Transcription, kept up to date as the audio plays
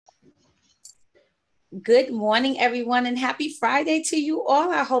Good morning, everyone, and happy Friday to you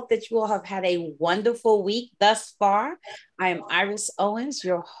all. I hope that you all have had a wonderful week thus far. I am Iris Owens,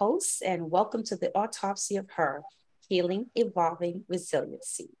 your host, and welcome to the Autopsy of Her Healing, Evolving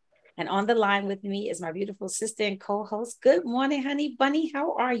Resiliency. And on the line with me is my beautiful sister and co host. Good morning, honey bunny.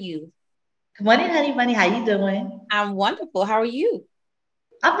 How are you? Good morning, honey bunny. How you doing? I'm wonderful. How are you?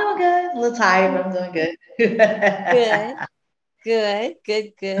 I'm doing good. A little tired, but I'm doing good. Good. Good.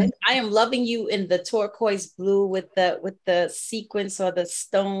 I am loving you in the turquoise blue with the sequins or the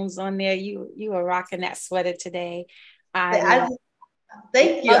stones on there. You are rocking that sweater today. I I,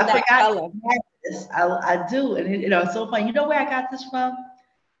 thank you. love I that forgot color. to add this. I do, and it's so funny. You know where I got this from?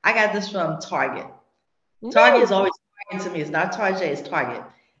 I got this from Target. Target is Really? always Target to me. It's not Target, it's Target.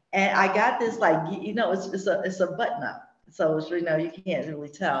 And I got this it's a button up, so you can't really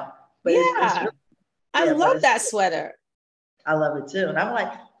tell, but it's Yeah. really I yeah, but love it's that sweater. I love it too. And I'm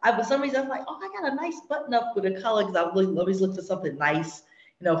like, for some reason, I'm like, oh, I got a nice button up with a color because always look for something nice,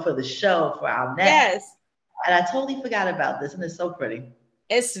 for the show, for our neck. Yes. And I totally forgot about this, and it's so pretty.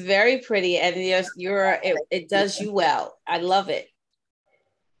 It's very pretty and it does you well. I love it.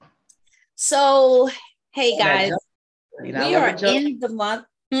 So, hey And that guys, jump, I we love a are jump. in the month.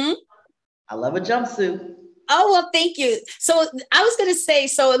 Hmm? I love a jumpsuit. Oh, well, thank you. So I was going to say,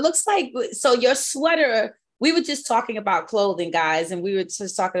 so it looks like, so your sweater, we were just talking about clothing, guys, and we were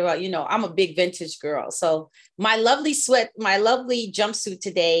just talking about, I'm a big vintage girl. So my lovely jumpsuit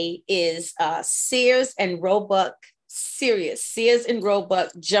today is Sears and Roebuck jumpsuit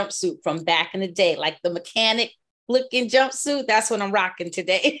from back in the day, like the mechanic looking jumpsuit. That's what I'm rocking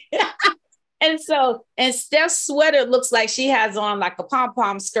today. And Steph's sweater looks like she has on like a pom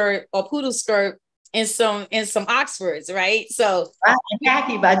pom skirt or poodle skirt and some Oxfords, right? So I have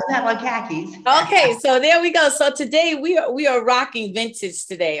khaki, but I do have on khakis. okay, so there we go. So today we are rocking vintage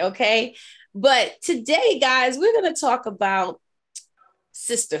today, okay? But today, guys, we're gonna talk about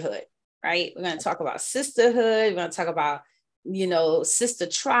sisterhood, right? We're gonna talk about sisterhood. We're gonna talk about sister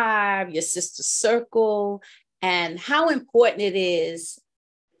tribe, your sister circle, and how important it is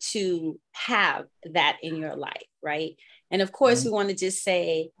to have that in your life, right? And of course, we want to just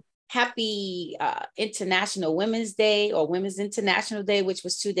say happy International Women's Day or Women's International Day, which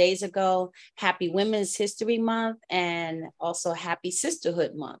was 2 days ago. Happy Women's History Month and also happy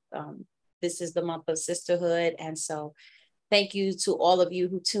Sisterhood Month. This is the month of sisterhood. And so thank you to all of you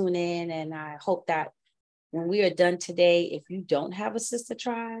who tune in. And I hope that when we are done today, if you don't have a sister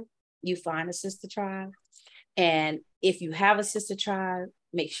tribe, you find a sister tribe. And if you have a sister tribe,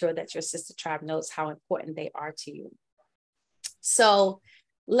 make sure that your sister tribe knows how important they are to you. So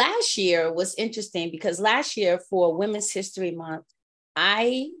last year was interesting because last year for Women's History Month,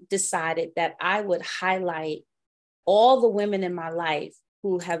 I decided that I would highlight all the women in my life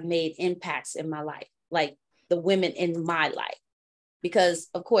who have made impacts in my life, like the women in my life. Because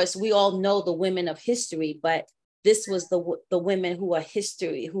of course we all know the women of history, but this was the women who are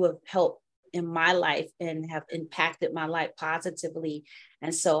history, who have helped in my life and have impacted my life positively.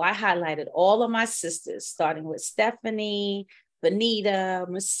 And so I highlighted all of my sisters, starting with Stephanie, Benita,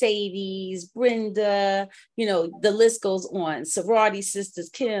 Mercedes, Brenda, the list goes on. Sorority sisters,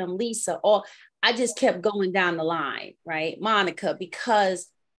 Kim, Lisa, all. I just kept going down the line, right? Monica, because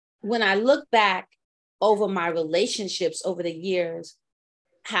when I look back over my relationships over the years,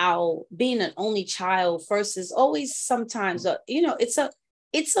 how being an only child first is always sometimes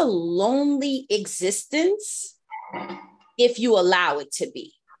it's a lonely existence if you allow it to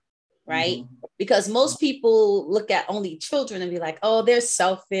be, right? Mhm. Because most people look at only children and be like, oh, they're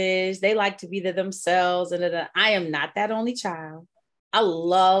selfish, they like to be themselves, and I am not that only child. I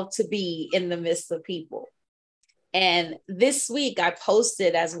love to be in the midst of people. And this week I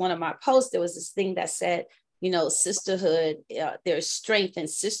posted, as one of my posts, there was this thing that said, sisterhood, there's strength in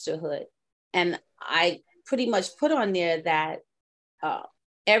sisterhood. And I pretty much put on there that uh,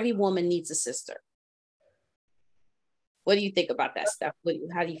 every woman needs a sister. What do you think about that stuff?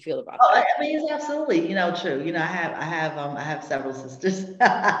 How do you feel about Oh, that? I mean, it's absolutely, true. I have several sisters.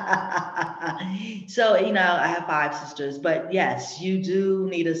 So, I have five sisters, but yes, you do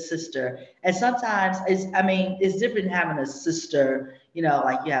need a sister. And sometimes it's different having a sister,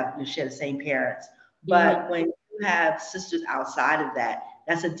 like you share the same parents. But Mm-hmm. when you have sisters outside of that,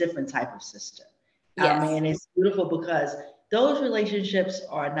 that's a different type of sister. Yes. And it's beautiful because those relationships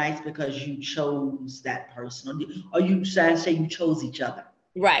are nice because you chose that person, or you should I say you chose each other.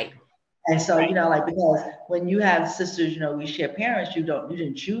 Right. And so, Right. because when you have sisters, we share parents, you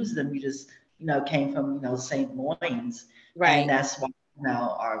didn't choose them, you just, came from, same loins. And Right. that's why,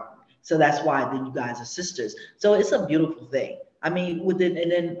 so that's why then you guys are sisters. So it's a beautiful thing. I mean,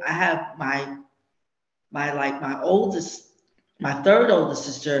 and then I have my my oldest, my third oldest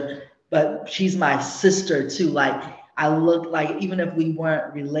sister, but she's my sister too. Like I look like even if we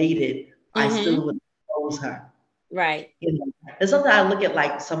weren't related, I Mm-hmm. still would knows her. Right. You know, and sometimes I look at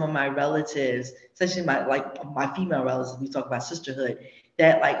like some of my relatives, especially my female relatives. We talk about sisterhood.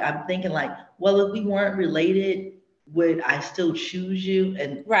 That like I'm thinking like, well, if we weren't related, would I still choose you?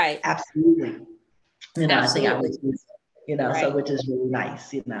 And Right. absolutely, I think I would Absolutely. choose. So Right. which is really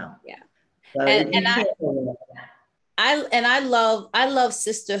nice. Yeah. So And you can't. I love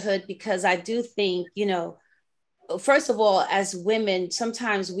sisterhood because I do think, first of all, as women,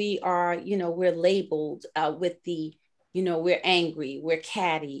 sometimes we are, we're labeled with the, we're angry, we're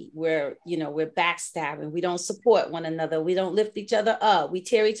catty, we're backstabbing, we don't support one another, we don't lift each other up, we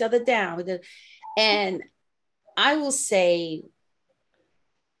tear each other down. And I will say,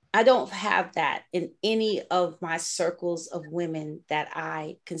 I don't have that in any of my circles of women that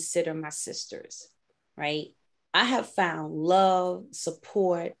I consider my sisters, right? I have found love,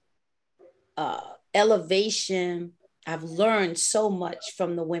 support, elevation. I've learned so much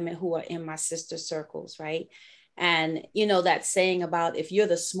from the women who are in my sister circles, right? And that saying about if you're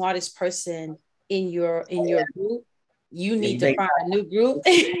the smartest person in your group, you Yeah, need you to make find a new group.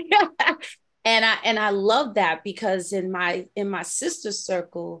 And I love that because in my sister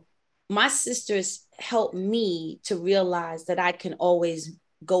circle, my sisters help me to realize that I can always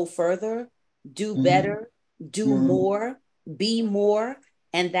go further, do mhm, better, do mhm, more, be more,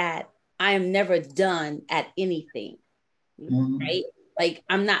 and that I am never done at anything, mhm, right? Like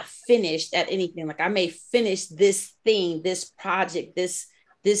I'm not finished at anything. Like I may finish this thing, this project, this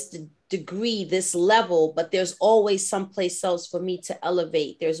degree, this level, but there's always someplace else for me to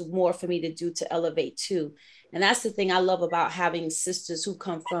elevate. There's more for me to do to elevate too. And that's the thing I love about having sisters who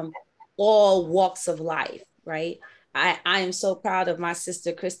come from all walks of life, right? I am so proud of my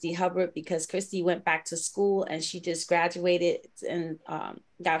sister Christy Hubbard because Christy went back to school and she just graduated and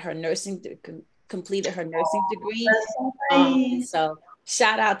got her completed her nursing degree. that's so And nice. so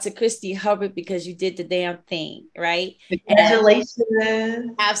shout out to Christy Hubbard because you did the damn thing, right? And Congratulations.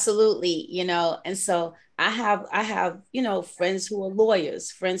 absolutely, and so I have, friends who are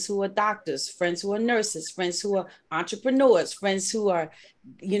lawyers, friends who are doctors, friends who are nurses, friends who are entrepreneurs, friends who are,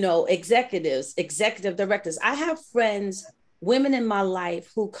 executives, executive directors. I have friends, women in my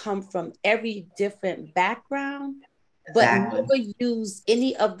life who come from every different background, but Exactly. never use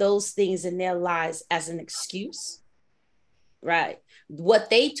any of those things in their lives as an excuse. Right.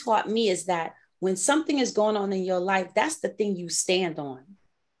 What they taught me is that when something is going on in your life, that's the thing you stand on.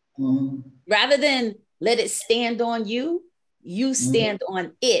 Mhm, Rather than let it stand on you, you mhm. stand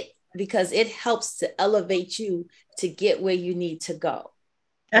on it because it helps to elevate you to get where you need to go.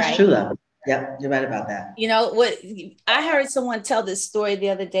 That's Right. true though. Yep, you're right about that. What I heard someone tell this story the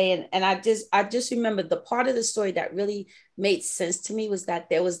other day, and I just remember the part of the story that really made sense to me was that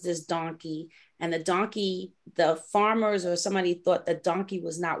there was this donkey, and the farmers or somebody thought the donkey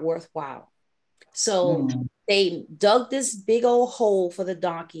was not worthwhile. So Mm, they dug this big old hole for the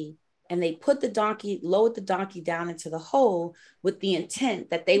donkey and they lowered the donkey down into the hole with the intent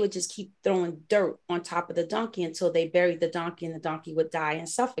that they would just keep throwing dirt on top of the donkey until they buried the donkey and the donkey would die and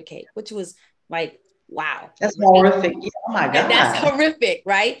suffocate, which was like, wow. that's Right? horrific. Yeah, oh my That's God. horrific,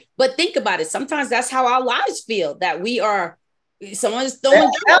 right? But think about it. Sometimes that's how our lives feel that someone's That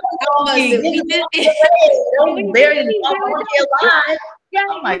throwing dirt that on top of us donkey, and get we the did donkey away. Don't bury the donkey yeah, alive. yeah,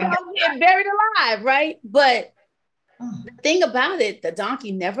 Oh my God. getting buried alive, right? But Oh, the thing about it, the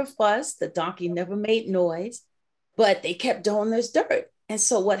donkey never fussed, the donkey never made noise, but they kept doing this dirt. And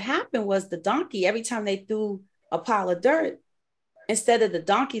so what happened was the donkey, every time they threw a pile of dirt, instead of the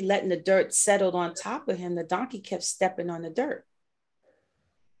donkey letting the dirt settle on top of him, the donkey kept stepping on the dirt.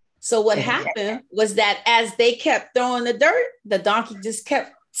 So what okay. happened was that as they kept throwing the dirt, the donkey just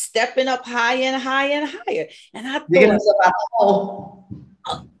kept stepping up higher and higher and higher. And I Digging thought, himself out the hole.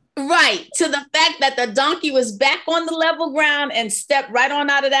 right, to the fact that the donkey was back on the level ground and stepped right on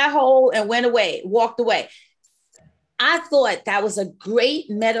out of that hole and went away, walked away. I thought that was a great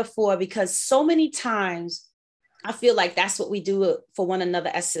metaphor because so many times I feel like that's what we do for one another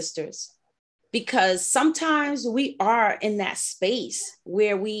as sisters. Because sometimes we are in that space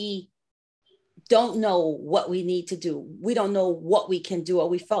where we don't know what we need to do. We don't know what we can do, or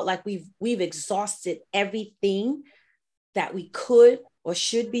we felt like we've exhausted everything that we could or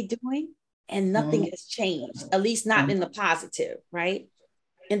should be doing, and nothing Mhm, has changed, at least not mhm. in the positive, right?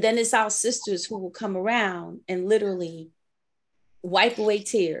 And then it's our sisters who will come around and literally wipe away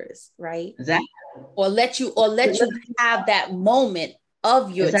tears, right? Exactly. Or let you have that moment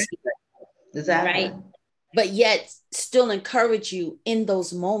of your Exactly. tears, Exactly. right? but yet still encourage you in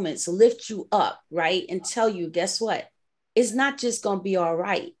those moments, lift you up, right? And tell you, guess what? It's not just going to be all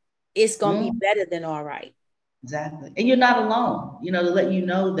right. It's going to be Mm, better than all right. exactly. And you're not alone, to let you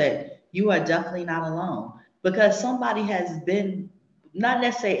know that you are definitely not alone because somebody has been not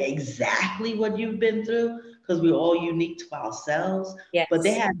necessarily exactly what you've been through because we're all unique to ourselves, but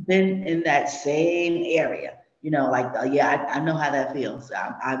they Yes. have been in that same area, like, yeah, I know how that feels.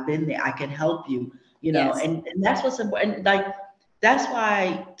 I've been there. I can help you, Yes. and that's what's important. Like, that's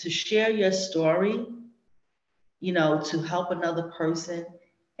why to share your story, to help another person.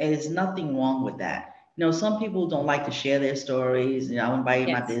 And there's nothing wrong with that. Some people don't like to share their stories, everybody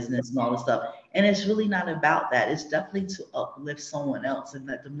in my Yes. business and all this stuff. And it's really not about that. It's definitely to uplift someone else and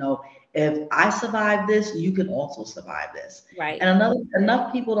let them know if I survive this, you can also survive this. Right. And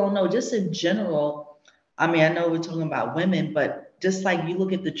enough people don't know, just in general. I mean, I know we're talking about women, but just like you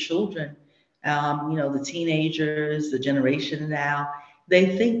look at the children, the teenagers, the generation now,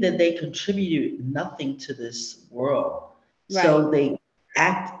 they think that they contribute nothing to this world. Right. So they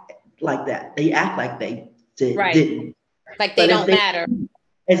act like that. They act like they Right. didn't. Like they But if don't they matter.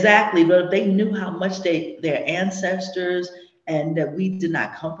 exactly, but if they knew how much their ancestors and that we did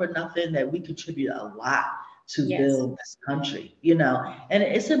not come for nothing, that we contribute a lot to Yes. build this country, and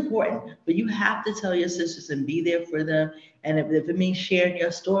it's important. But you have to tell your sisters and be there for them. And if it means sharing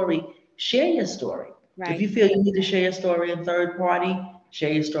your story, share your story. If Right. you feel you need to share your story in third party,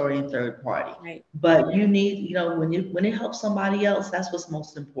 share your story in third party. Right. But you need, when it helps somebody else, that's what's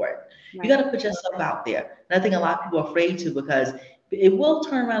most important. You got Right. to put yourself out there. And I think a lot of people are afraid to because it will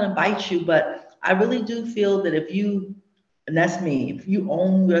turn around and bite you. But I really do feel that if you, and that's me, if you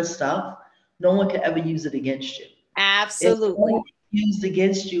own your stuff, no one can ever use it against you. It's only Absolutely. used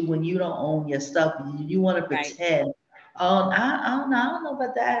against you when you don't own your stuff. You want to Right. pretend, oh, I don't know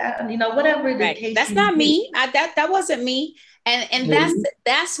about that. Whatever the Right. case That's may not be. me. That wasn't me. And Mhm.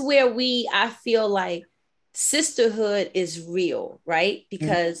 that's where I feel like sisterhood is real, right?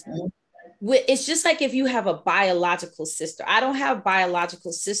 Because Mhm. it's just like if you have a biological sister. I don't have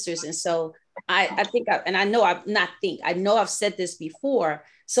biological sisters, and so I think and I know I've not think I know I've said this before.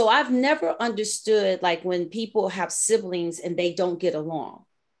 So I've never understood like when people have siblings and they don't get along,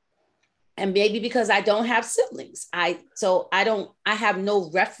 and maybe because I don't have siblings, I have no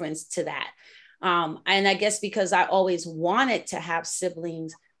reference to that. And I guess because I always wanted to have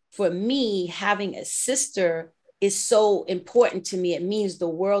siblings, for me having a sister is so important to me. It means the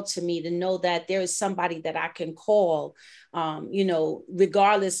world to me to know that there is somebody that I can call,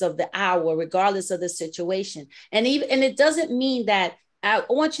 regardless of the hour, regardless of the situation. And it doesn't mean that. I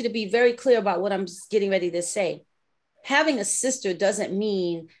want you to be very clear about what I'm getting ready to say. Having a sister doesn't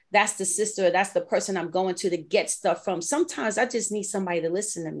mean that's the sister, that's the person I'm going to get stuff from. Sometimes I just need somebody to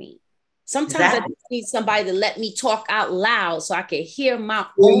listen to me. Sometimes I Exactly. just need somebody to let me talk out loud so I can hear my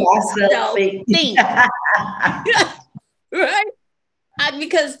Hear own myself self think. think. Right?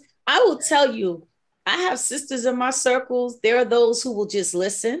 Because I will tell you, I have sisters in my circles. There are those who will just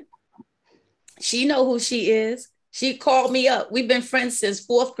listen. She know who she is. She called me up. We've been friends since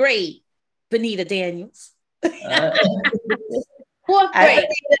fourth grade. Benita Daniels. Uh, Fourth I grade.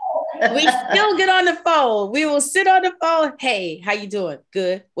 believe We that. still get on the phone. We will sit on the phone. Hey, how you doing?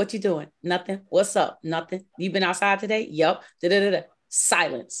 Good. What you doing? Nothing. What's up? Nothing. You been outside today? Yep. Da-da-da-da.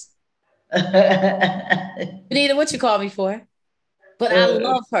 Silence. Benita, what you call me for? But I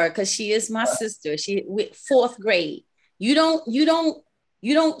love her because she is my sister. She with fourth grade. You don't, you don't,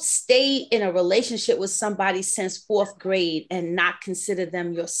 you don't stay in a relationship with somebody since fourth grade and not consider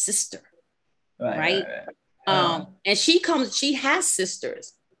them your sister, Right, right? right, right. And she has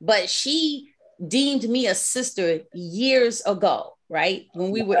sisters, but she deemed me a sister years ago, right?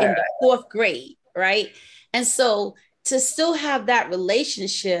 When we were in the fourth grade, right? And so to still have that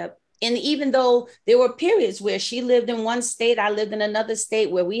relationship, and even though there were periods where she lived in one state, I lived in another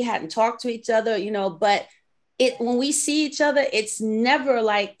state where we hadn't talked to each other, but it when we see each other, it's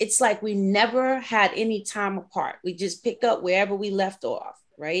like we never had any time apart. We just pick up wherever we left off,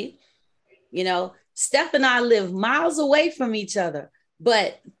 right? Steph and I live miles away from each other,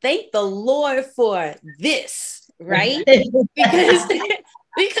 but thank the Lord for this, right? Because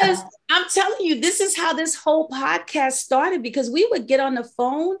because I'm telling you, this is how this whole podcast started. Because we would get on the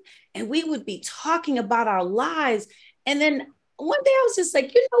phone and we would be talking about our lives, and then one day I was just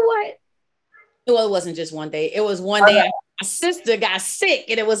like, you know what? Well, it wasn't just one day. It was one day my sister got sick,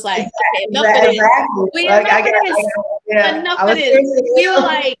 and it was like, okay, enough of this. Exactly. We Like enough I of got, this. yeah. Enough I of was this. thinking, We were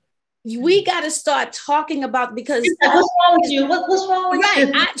like, we got to start talking about she's because like, what's wrong with you? What's wrong with right.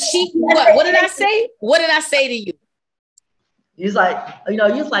 you? What did I say? What did I say to you? He's like,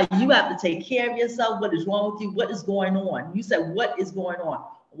 he's like, you have to take care of yourself. What is wrong with you? What is going on? You said, what is going on?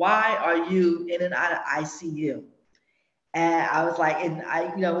 Why are you in and out of ICU? And I was like, and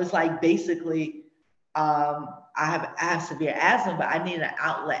it's like basically, I have severe asthma, but I need an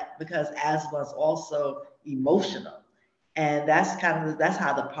outlet because asthma is also emotional. And that's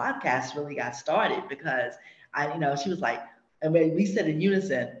how the podcast really got started because she was like, I mean, we said in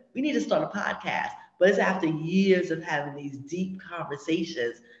unison, we need to start a podcast. But it's after years of having these deep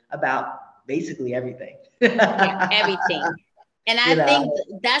conversations about basically everything. Yeah, everything. And I you know,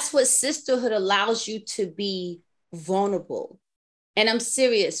 think that's what sisterhood allows you to be vulnerable. And I'm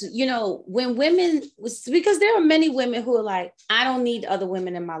serious. When women, because there are many women who are like, I don't need other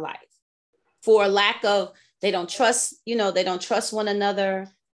women in my life for lack of, they don't trust, they don't trust one another.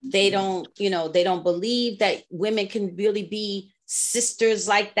 They don't believe that women can really be sisters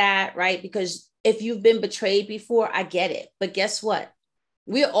like that, right? Because if you've been betrayed before, I get it. But guess what?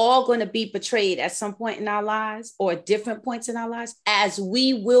 We're all going to be betrayed at some point in our lives or different points in our lives, as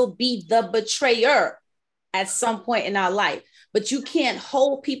we will be the betrayer at some point in our life. But you can't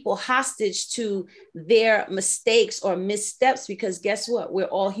hold people hostage to their mistakes or missteps because guess what? We're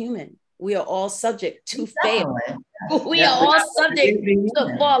all human. We are all subject to fail. We are all subject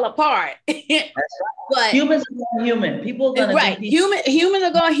to fall apart. But humans are going human. People are gonna be people. Human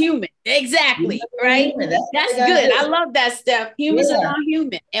are going human. Exactly. Right. That's good. I love that, Steph. Humans are going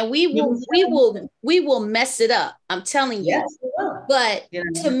human, and we will mess it up. I'm telling you. Yes, but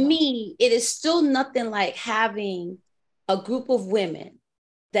to me, it is still nothing like having a group of women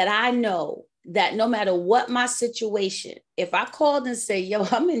that I know that no matter what my situation, if I called and say, yo,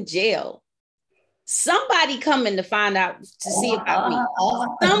 I'm in jail, somebody coming to find out to see about me.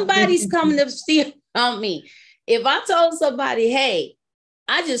 Somebody's coming to see about me. If I told somebody, hey,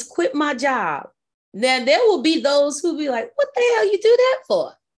 I just quit my job, then there will be those who be like, what the hell you do that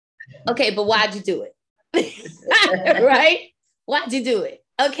for? Okay, but why'd you do it? Right? Why'd you do it?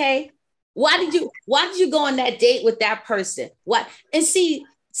 Okay. Why did you go on that date with that person? What? And see,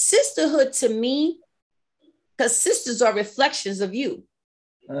 sisterhood to me, because sisters are reflections of you.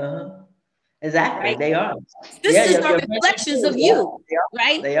 Exactly. Right? They are. Sisters are reflections of you.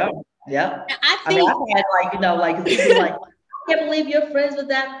 Right? They are. Yeah. I mean, I've had like people like, I can't believe you're friends with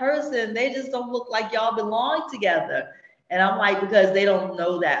that person. They just don't look like y'all belong together. And I'm like, because they don't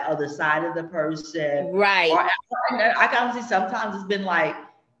know that other side of the person. Right. Or I can see sometimes it's been like,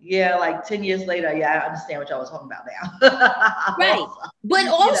 yeah, like 10 years later, yeah, I understand what y'all was talking about now. Right. But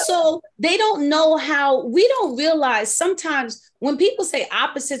also, they don't know how, we don't realize sometimes when people say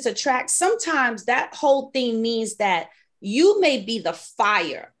opposites attract, sometimes that whole thing means that you may be the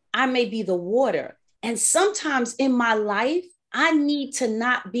fire, I may be the water. And sometimes in my life, I need to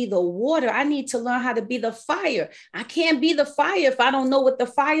not be the water. I need to learn how to be the fire. I can't be the fire if I don't know what the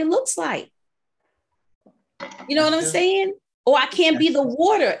fire looks like. You know what I'm saying? Or I can't be the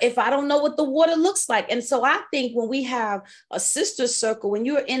water if I don't know what the water looks like. And so I think when we have a sister circle, when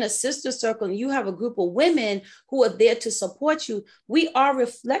you're in a sister circle and you have a group of women who are there to support you, we are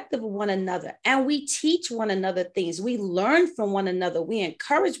reflective of one another and we teach one another things. We learn from one another. We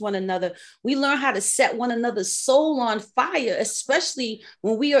encourage one another. We learn how to set one another's soul on fire, especially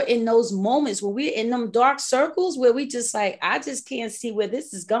when we are in those moments, when we're in them dark circles where we just like, I just can't see where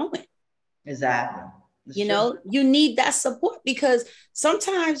this is going. Exactly. You need that support because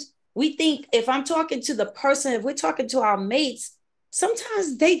sometimes we think if I'm talking to the person, if we're talking to our mates,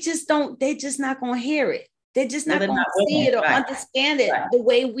 sometimes they're just not going to hear it. They're just not going to see it or understand it the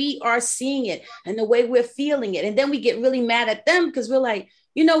way we are seeing it and the way we're feeling it. And then we get really mad at them because we're like,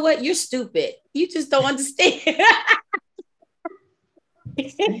 you know what? You're stupid. You just don't understand.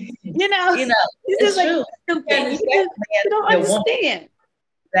 It's just like, true. Stupid. You don't understand.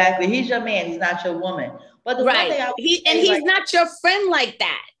 Exactly. He's your man. He's not your woman. But the one thing he's not your friend like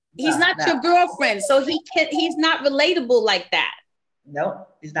that. He's not your girlfriend. So he's not relatable like that. Nope.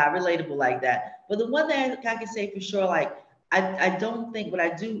 He's not relatable like that. But the one thing I can say for sure, like, I don't think what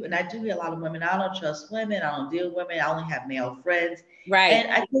I do, and I do hear a lot of women, I don't trust women. I don't deal with women. I only have male friends. Right.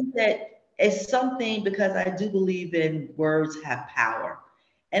 And I think that it's something because I do believe in words have power.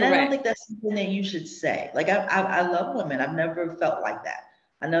 And I don't think that's something that you should say. Like, I love women. I've never felt like that.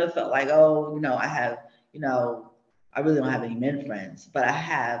 I never felt like, oh, I have, I really don't have any men friends, but I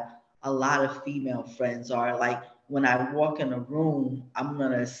have a lot of female friends. Or like when I walk in a room, I'm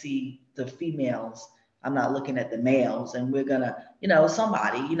going to see the females. I'm not looking at the males, and we're going to,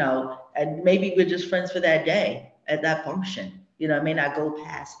 somebody, and maybe we're just friends for that day at that function. I may not go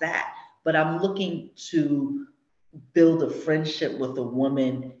past that, but I'm looking to build a friendship with a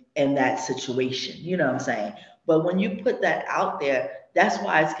woman in that situation. You know what I'm saying? But when you put that out there, that's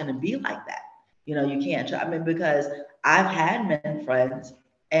why it's going to be like that. You can't try. I mean, because I've had men friends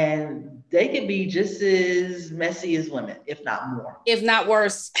and they could be just as messy as women, if not more. If not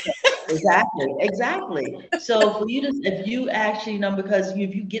worse. Exactly, exactly. So for you to, if you actually know, because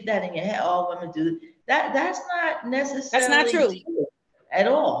if you get that in your head, all women do that, that's not That's not necessarily true. true at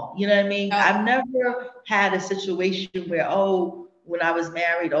all. You know what I mean? No. I've never had a situation where, oh, when I was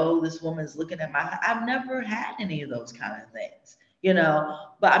married, oh, this woman's looking at my, I've never had any of those kind of things,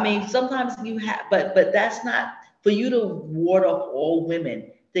 But I mean, sometimes you have, but that's not for you to ward off all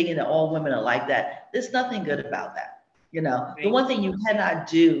women, thinking that all women are like that. There's nothing good about that. The Right. one thing you cannot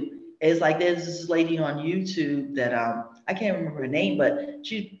do is like there's this lady on YouTube that I can't remember her name, but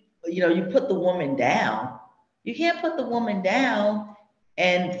you put the woman down. You can't put the woman down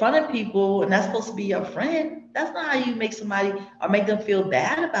in front of people, and that's supposed to be your friend. That's not how you make somebody or make them feel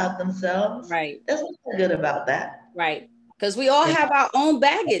bad about themselves. Right. There's nothing good about that. Right. Because we all have our own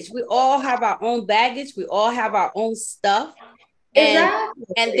baggage. We all have our own baggage. We all have our own stuff. And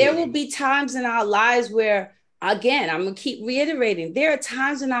there will Exactly. be times in our lives where, again, I'm gonna keep reiterating, there are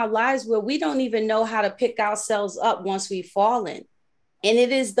times in our lives where we don't even know how to pick ourselves up once we've fallen. And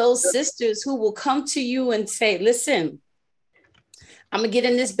it is those sisters who will come to you and say, listen, I'm gonna get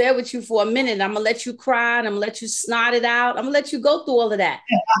in this bed with you for a minute. I'm gonna let you cry and I'm gonna let you snot it out. I'm gonna let you go through all of that.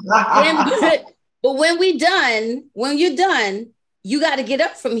 But when you're done, you got to get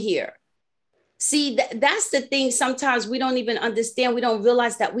up from here. See, that's the thing. Sometimes we don't even understand. We don't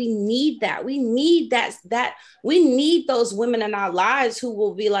realize that we need that. We need that we need those women in our lives who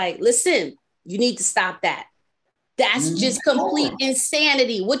will be like, listen, you need to stop that. That's just complete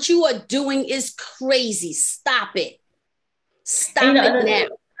insanity. What you are doing is crazy. Stop it. Stop it now.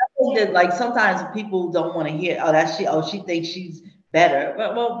 I think that like sometimes people don't want to hear, oh, she thinks she's better.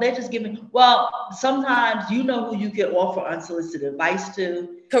 Well, they're just giving. Well, sometimes you know who you can offer unsolicited advice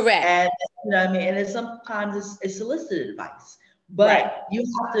to, Correct. and you know what I mean. And then sometimes it's solicited advice, Right. but you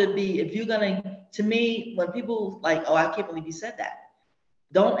have to be if you're gonna. To me, when people like, oh, I can't believe you said that.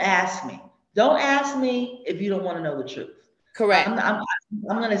 Don't ask me. Don't ask me if you don't want to know the truth. Correct. I'm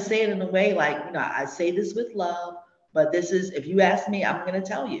going to say it in a way like, I say this with love, but this is, if you ask me, I'm going to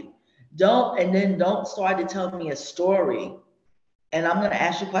tell you. Don't start to tell me a story. And I'm going to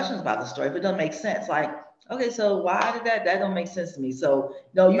ask you questions about the story if it doesn't make sense. Like, okay, so why did that don't make sense to me? So,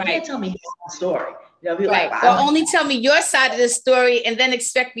 no, you Right. can't tell me the story. Be like, Right. Or only tell me your side of the story and then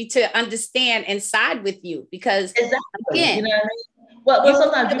expect me to understand and side with you. Because exactly. again, You know what I mean? Well,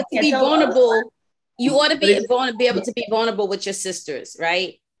 sometimes you to can't be tell the other side. vulnerable, you ought to But it's, be able to be vulnerable with your sisters,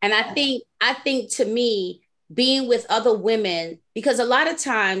 right? And I think to me, being with other women, because a lot of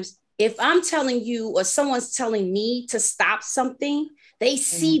times, if I'm telling you or someone's telling me to stop something, they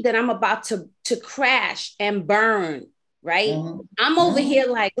see that I'm about to crash and burn, right? I'm over here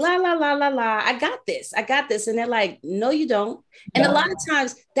like la la la la la. I got this. I got this. And they're like, no, you don't. And a lot of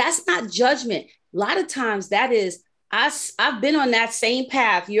times that's not judgment. A lot of times that is I've been on that same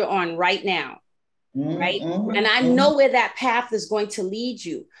path you're on right now, right? And I know where that path is going to lead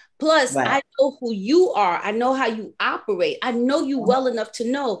you. Plus, right. I know who you are. I know how you operate. I know you well enough to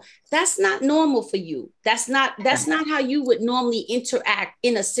know that's not normal for you. That's not how you would normally interact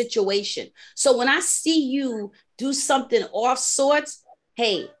in a situation. So when I see you do something off sorts,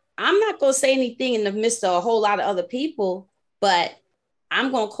 hey, I'm not going to say anything in the midst of a whole lot of other people, but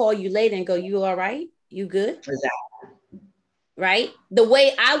I'm going to call you later and go, you all right? You good? Exactly. Right? The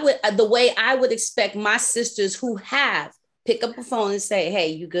way I would expect my sisters who have pick up a phone and say, hey,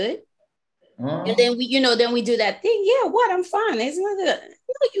 you good? And then we do that thing. Yeah, what? I'm fine. It's not good.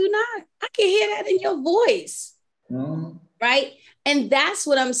 No, you're not. I can hear that in your voice. Right? And that's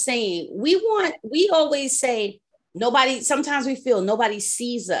what I'm saying. We always say sometimes we feel nobody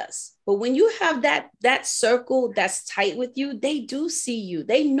sees us. But when you have that circle that's tight with you, they do see you.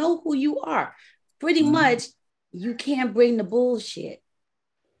 They know who you are. Pretty much, you can't bring the bullshit.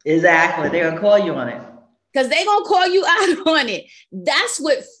 Exactly. They're going to call you on it. Because they're going to call you out on it. That's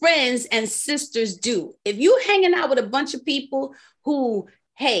what friends and sisters do. If you're hanging out with a bunch of people who,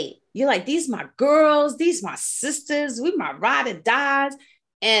 hey, you're like, these my girls, these my sisters, we my ride or dies,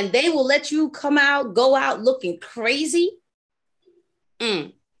 and they will let you go out looking crazy.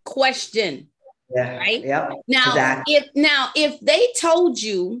 Question. Yeah. Right? Yep. Now, exactly. if they told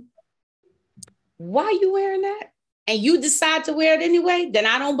you, why are you wearing that? And you decide to wear it anyway, then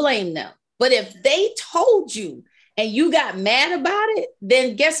I don't blame them. But if they told you and you got mad about it,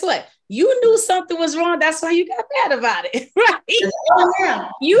 then guess what? You knew something was wrong. That's why you got mad about it, right? Oh, yeah.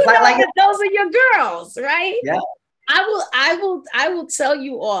 You know that those are your girls, right? Yeah. I will tell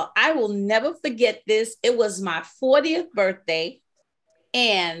you all, I will never forget this. It was my 40th birthday,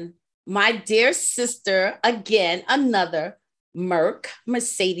 and my dear sister, again, another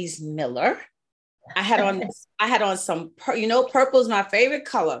Mercedes Miller. I had on some, purple is my favorite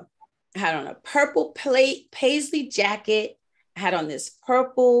color. I had on a purple plate paisley jacket. I had on this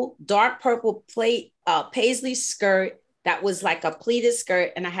dark purple paisley skirt that was like a pleated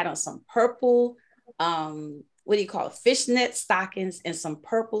skirt, and I had on some purple, what do you call it, fishnet stockings and some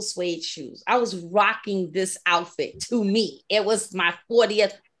purple suede shoes. I was rocking this outfit to me. It was my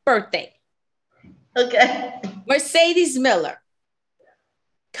 40th birthday. Okay. Mercedes Miller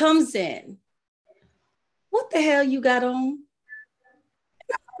comes in. What the hell you got on?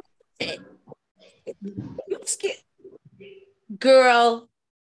 Girl,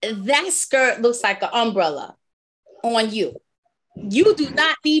 that skirt looks like an umbrella on you. You do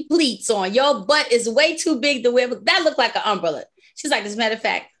not need pleats on. Your butt is way too big to wear. That looked like an umbrella. She's like, as a matter of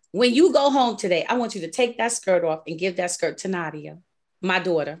fact, when you go home today, I want you to take that skirt off and give that skirt to Nadia, my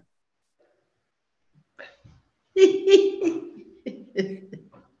daughter. I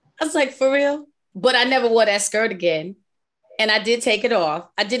was like, for real? But I never wore that skirt again. And I did take it off.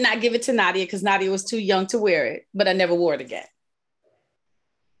 I did not give it to Nadia because Nadia was too young to wear it, but I never wore it again.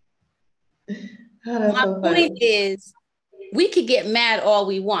 Oh, that's my so point funny. is, we could get mad all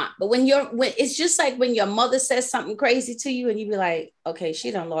we want, but when it's just like when your mother says something crazy to you and you be like, okay,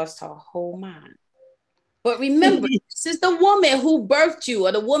 she done lost her whole mind. But remember, this is the woman who birthed you,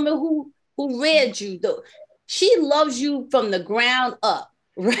 or the woman who reared you. She loves you from the ground up,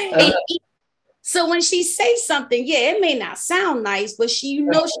 right? So when she says something, yeah, it may not sound nice, but she's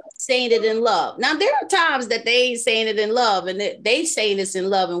saying it in love. Now, there are times that they ain't saying it in love, and they saying this in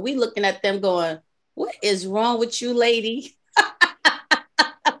love, and we looking at them going, what is wrong with you, lady?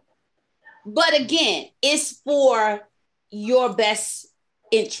 But again, it's for your best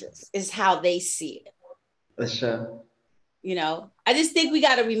interest, is how they see it. For sure. I just think we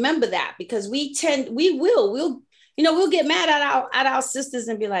got to remember that, because we'll get mad at our sisters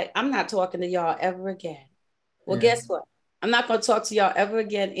and be like, I'm not talking to y'all ever again. Well, guess what? I'm not going to talk to y'all ever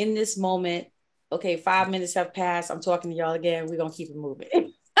again in this moment. Okay, 5 minutes have passed. I'm talking to y'all again. We're going to keep it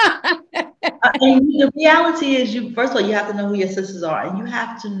moving. And the reality is, first of all, you have to know who your sisters are, and you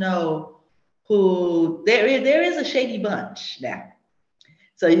have to know who there is a shady bunch now.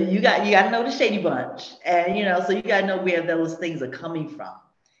 So you got to know the shady bunch, and so you got to know where those things are coming from.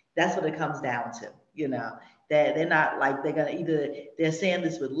 That's what it comes down to. That they're not like they're gonna either they're saying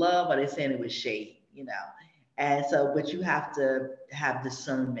this with love or they're saying it with shade. And so, but you have to have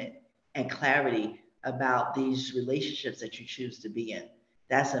discernment and clarity about these relationships that you choose to be in.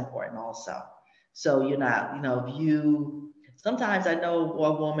 That's important also. So you're not, if you sometimes I know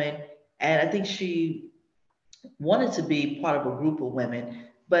a woman, and I think she wanted to be part of a group of women,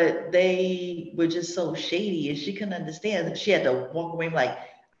 but they were just so shady, and she couldn't understand that she had to walk away like,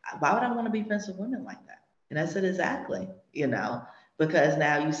 why would I want to be friends with women like that? And I said, exactly, because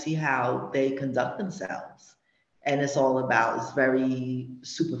now you see how they conduct themselves. And it's very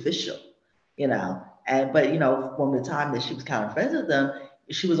superficial, And from the time that she was kind of friends with them,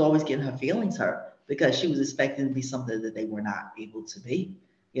 she was always getting her feelings hurt because she was expecting to be something that they were not able to be,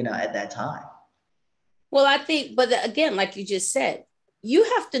 at that time. Well, I think, but again, like you just said, you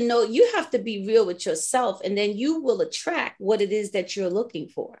have to know, you have to be real with yourself, and then you will attract what it is that you're looking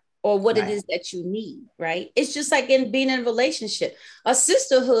for, or what it Right. is that you need, right? It's just like in being in a relationship. A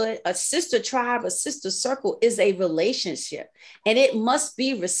sisterhood, a sister tribe, a sister circle is a relationship, and it must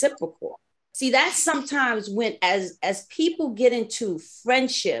be reciprocal. See, that's sometimes when as people get into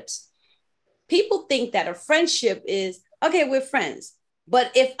friendships, people think that a friendship is, okay, we're friends.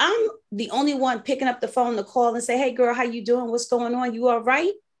 But if I'm the only one picking up the phone to call and say, hey girl, how you doing? What's going on? You all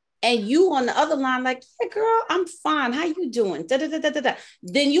right? And you on the other line, like, yeah, girl, I'm fine. How you doing? Da, da, da, da, da, da.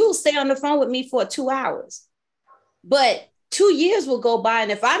 Then you'll stay on the phone with me for 2 hours. But 2 years will go by.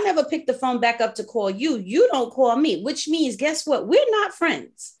 And if I never pick the phone back up to call you, you don't call me, which means, guess what? We're not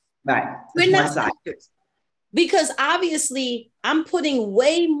friends. Right. It's We're one not side. sisters. Because obviously I'm putting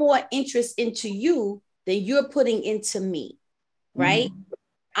way more interest into you than you're putting into me, right? Mm-hmm.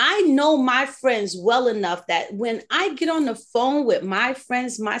 I know my friends well enough that when I get on the phone with my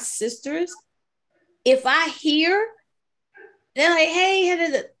friends, my sisters, if I hear, they're like,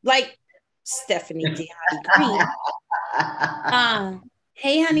 hey, like Stephanie D. Green,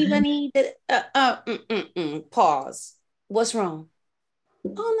 hey, honey bunny, pause. What's wrong?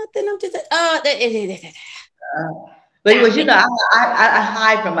 Oh, nothing. I'm just, But I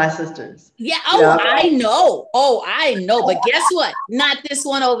hide from my sisters. yeah. You Oh, know, I know. Oh, I know. But guess what? Not this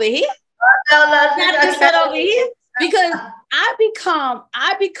one over here. no, Not this okay. one over here. because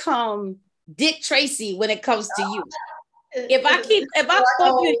I become Dick Tracy when it comes to you. If I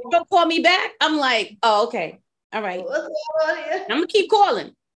call you, you don't call me back, I'm like, oh, okay. All right. What's going on here? I'm gonna keep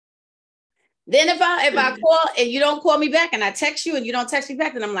calling. Then if I call and you don't call me back and I text you and you don't text me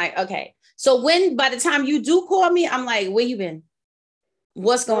back, then I'm like, okay. So when by the time you do call me, I'm like, where you been?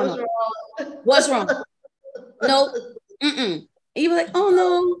 What's going What's on? wrong? What's wrong? Nope. Mm-mm. And you be like, oh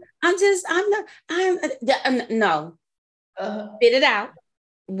no, I'm not, no. Uh, Spit it out.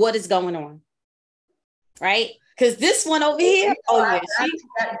 What is going on? Right? Because this one over here, oh yeah,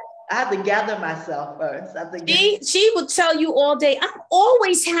 I have to gather myself first. I have to she will tell you all day, I'm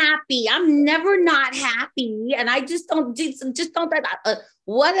always happy. I'm never not happy. And I just don't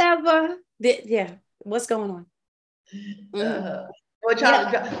whatever. Yeah. What's going on? Mm-hmm. We're Yep.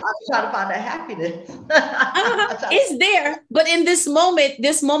 I'm trying to find that happiness. It's there, but in this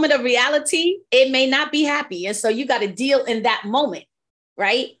moment of reality, it may not be happy, and so you got to deal in that moment,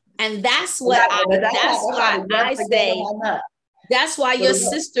 right? And that's what that's why I say that's why your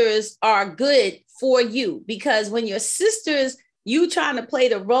sisters are good for you, because when your sisters, you trying to play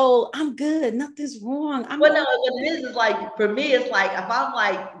the role, I'm good, nothing's wrong. Well, no, what it is like for me, it's like if I'm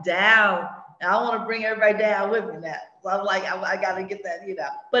like down, I want to bring everybody down with me now. So I'm like, I got to get that, you know.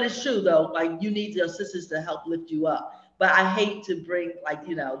 But it's true though, like you need your sisters to help lift you up. But I hate to bring like,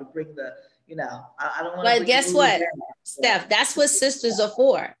 you know, to bring the, you know, I don't want to But bring the guess mood what, down. Steph? That's what sisters are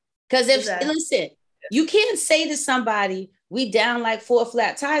for. Because if Exactly. listen, you can't say to somebody, we down like four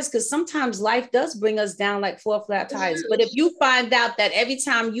flat tires, because sometimes life does bring us down like four flat tires. But if you find out that every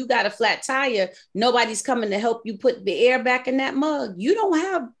time you got a flat tire, nobody's coming to help you put the air back in that mug, you don't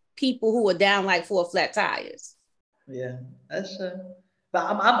have people who are down like four flat tires. Yeah, that's true. But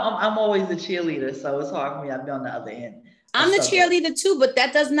I'm always the cheerleader, so it's hard for me. I'd be on the other end of I'm the something. cheerleader too, but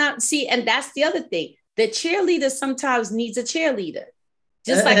that does not see, and that's the other thing. The cheerleader sometimes needs a cheerleader.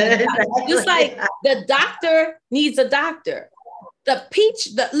 Just like just like Exactly. the doctor needs a doctor.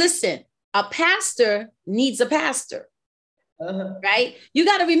 Listen, a pastor needs a pastor, Uh-huh. right? You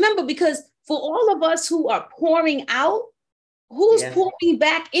got to remember, because for all of us who are pouring out, who's Yeah, pouring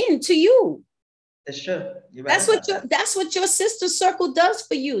back into you? it's true. You're right about that. That's what your sister circle does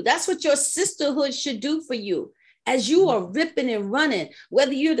for you. That's what your sisterhood should do for you. As you are ripping and running,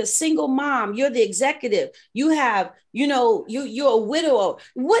 whether you're the single mom, you're the executive, you have, you're a widow,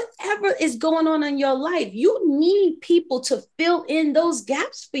 whatever is going on in your life, you need people to fill in those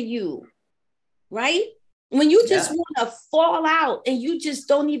gaps for you, right? When you just Yeah. want to fall out and you just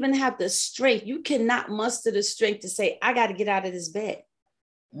don't even have the strength, you cannot muster the strength to say, I got to get out of this bed.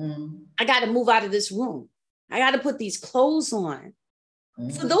 I got to move out of this room. I got to put these clothes on.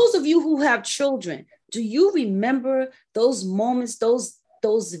 For those of you who have children, do you remember those moments,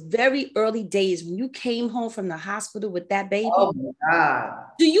 those very early days when you came home from the hospital with that baby? Oh my God.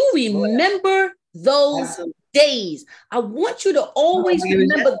 Do you remember those Absolutely. days? I want you to always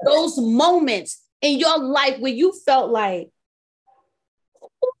remember those moments in your life where you felt like,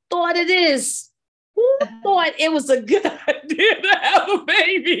 who thought it is? Who thought it was a good idea to have a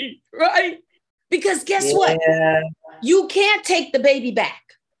baby, right? Because guess what? You can't take the baby back.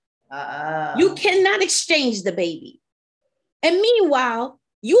 You cannot exchange the baby. And meanwhile,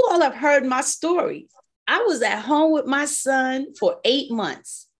 you all have heard my stories. I was at home with my son for 8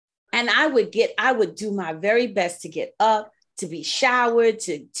 months, and I would do my very best to get up, to be showered,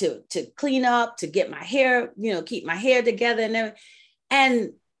 to clean up, to get my hair, keep my hair together and everything.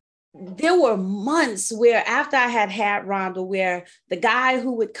 And there were months where after I had Rhonda, where the guy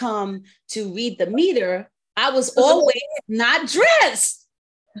who would come to read the meter, I was always not dressed.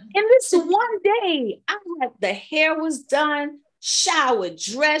 And this one day, the hair was done, showered,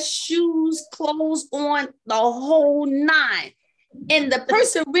 dressed, shoes, clothes on, the whole nine. And the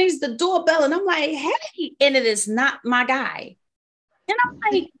person rings the doorbell, and I'm like, hey, and it is not my guy. And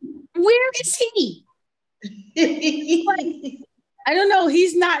I'm like, where is he? Like, I don't know.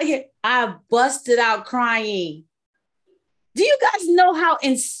 He's not here. I busted out crying. Do you guys know how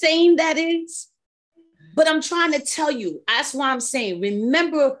insane that is? But I'm trying to tell you, that's why I'm saying,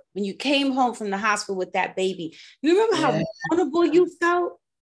 remember when you came home from the hospital with that baby, you remember how vulnerable you felt?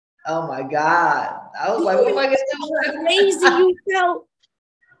 Oh my God. I was like, what am I going to do? How crazy you felt?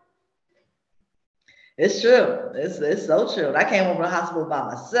 It's true. It's so true. I came home from the hospital by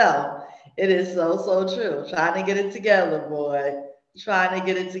myself. It is so true. Trying to get it together, boy. Trying to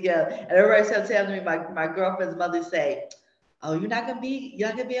get it together. And everybody kept telling me, my girlfriend's mother say, oh, you're not gonna be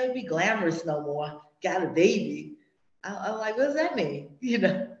able to be glamorous no more. Got a baby. I'm like, what does that mean?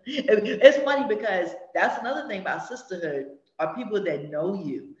 It's funny because that's another thing about sisterhood are people that know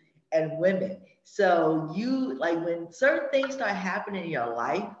you and women. So you like when certain things start happening in your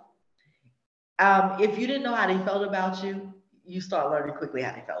life, if you didn't know how they felt about you, you start learning quickly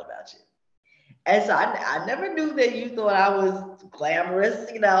how they felt about you. And so I never knew that you thought I was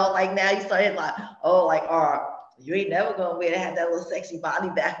glamorous, like now you start hitting like, oh, like, or you ain't never gonna be able to have that little sexy body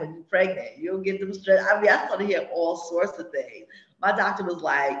back when you're pregnant. You'll get them stress. I mean, I started hearing all sorts of things. My doctor was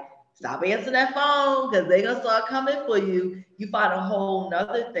like, stop answering that phone because they're gonna start coming for you. You find a whole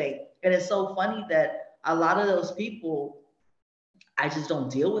nother thing. And it's so funny that a lot of those people I just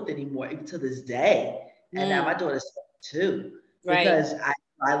don't deal with anymore, even to this day. And now my Mm, daughter's too, right. because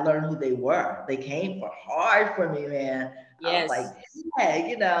I learned who they were. They came for hard for me, man. I was like, Yes.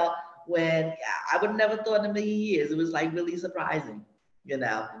 yeah, when I would have never thought in a million years. It was like really surprising,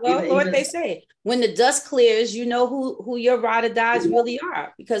 Well, even Lord, even they say when the dust clears, you know who your ride or dies really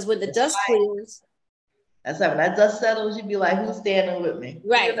are. Because when the that's dust right. clears, That's right. When that dust settles, you'd be like, who's standing with me?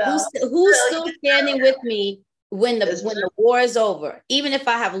 right, who's You still can standing with me when the It's when true. the war is over? Even if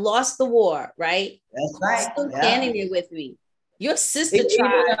I have lost the war, right? That's Who's right. still standing Yeah. there with me? Your sister Even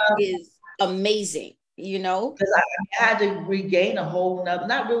tribe is amazing, you know? because I had to regain a whole nother,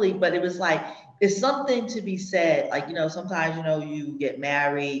 not really, but it was like it's something to be said. Like, sometimes you get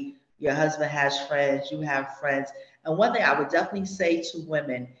married, your husband has friends, you have friends. And one thing I would definitely say to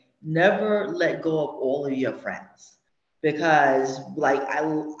women, never let go of all of your friends. Because like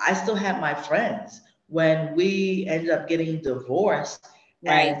I still have my friends. When we ended up getting divorced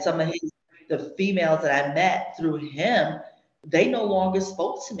and Right, some of the females that I met through him, they no longer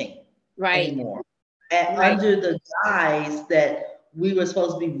spoke to me right, anymore and right. under the guise that we were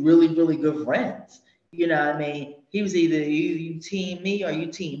supposed to be really, really good friends. You know what I mean? He was either you team me or you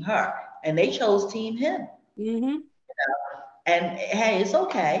team her. And they chose team him. Mm-hmm. And hey, it's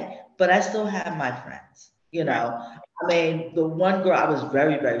okay, but I still have my friends. Right. I mean, the one girl I was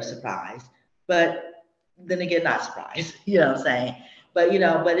very, very surprised, but then again, not surprised. You know what I'm saying? But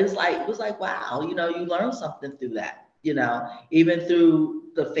it was like, wow, you learn something through that. Even through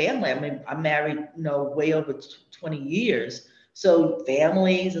the family. I mean, I'm married, way over 20 years, so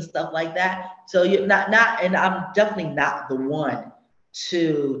families and stuff like that. So you're not, and I'm definitely not the one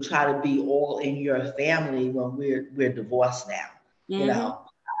to try to be all in your family when we're divorced now. You Mm-hmm. know,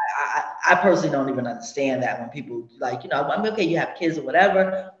 I personally don't even understand that when people like, I mean, okay, you have kids or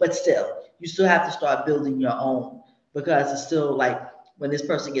whatever, but still, you still have to start building your own because it's still like when this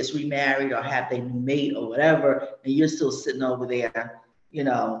person gets remarried or have their new mate or whatever, and you're still sitting over there,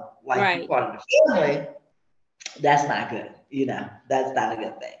 like you're Right. part of the family, that's not good. That's not a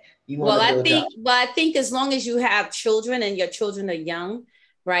good thing. You want Well, to build your I think as long as you have children and your children are young,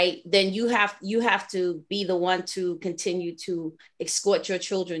 right, then you have to be the one to continue to escort your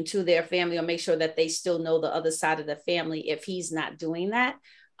children to their family or make sure that they still know the other side of the family if he's not doing that.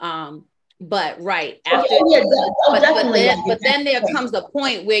 Um, but right oh, after, oh yeah, oh but but definitely then like at but that then there point. comes a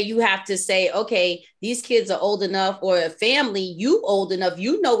point where you have to say, okay, these kids are old enough, or a family, you old enough,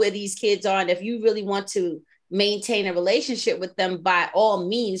 you know where these kids are, and if you really want to maintain a relationship with them, by all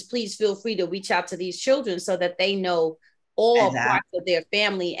means, please feel free to reach out to these children so that they know all Exactly. parts of their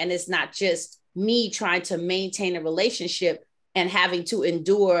family, and it's not just me trying to maintain a relationship and having to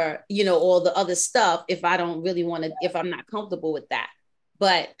endure, all the other stuff if I don't really want to, if I'm not comfortable with that.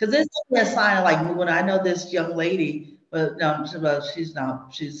 But Because there's definitely a sign of like when I know this young lady, but no, well, she's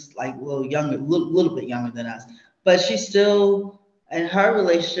not. She's like a little younger, little bit younger than us, but she's still. And her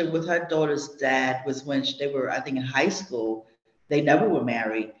relationship with her daughter's dad was when they were, I think, in high school. They never were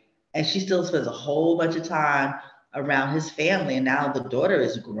married, and she still spends a whole bunch of time around his family. And now the daughter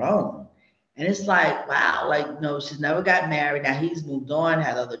is grown, and it's like, wow, like no, she's never got married. Now he's moved on,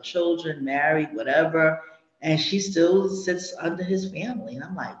 had other children, married, whatever, and she still sits under his family. And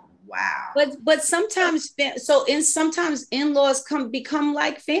I'm like, wow. but sometimes sometimes in-laws become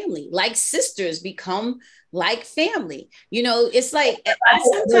like family, like sisters become like family. It's like I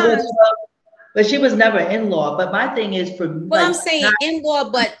But, but, sometimes, but she was never in law. But my thing is for well, like I'm saying not in-law,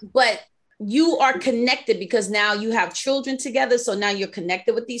 but you are connected because now you have children together, so now you're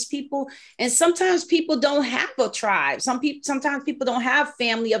connected with these people. And sometimes people don't have a tribe. Sometimes people don't have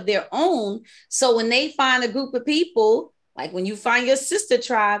family of their own, so when they find a group of people, like when you find your sister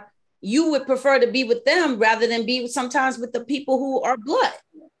tribe, you would prefer to be with them rather than be sometimes with the people who are blood.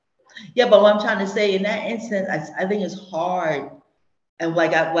 yeah, but what I'm trying to say in that instance, I think it's hard. And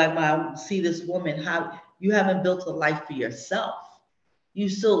like when I see this woman, how you haven't built a life for yourself. You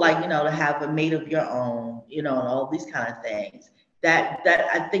still like, to have a mate of your own, and all these kind of things. That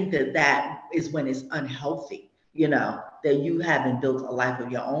I think that is when it's unhealthy, that you haven't built a life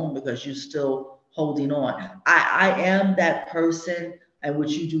of your own because you're still holding on. I am that person. and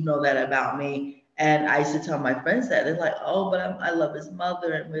which you do know that about me. And I used to tell my friends that. They're like, oh, but I love his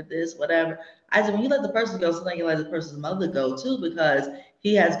mother and with this, whatever. I said, when you let the person go, sometimes you let the person's mother go too, because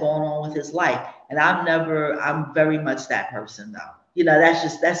he has gone on with his life. And I'm very much that person though.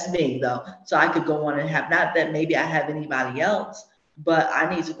 That's me though. So I could go on and have, not that maybe I have anybody else, but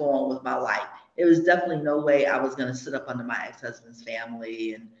I need to go on with my life. It was definitely no way I was going to sit up under my ex-husband's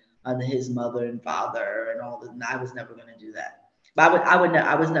family and under his mother and father and all that. And I was never going to do that. But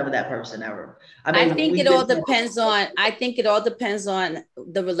I was never that person ever. I I mean, think we've it been all depends on, I think it all depends on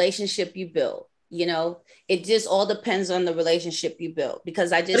the relationship you build. It just all depends on the relationship you build,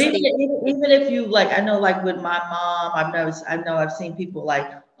 because I But just think, even if you like, I know like with my mom, I know I've seen people like,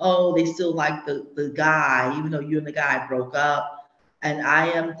 oh, they still like the guy, even though you and the guy broke up. And I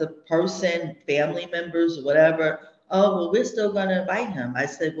am the person, family members, whatever. Oh, well, we're still gonna invite him. I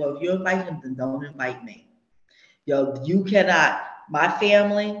said, well, if you invite him, then don't invite me. You cannot, my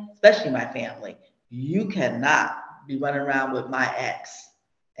family, especially my family, you cannot be running around with my ex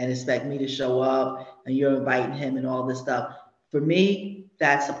and expect me to show up and you're inviting him and all this stuff. For me,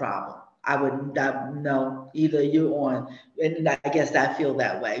 that's a problem. I would not, no, either you're on, and I guess I feel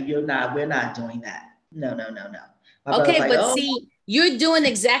that way. We're not doing that. No, no, no, no. My brother's okay, like, but oh, see, you're doing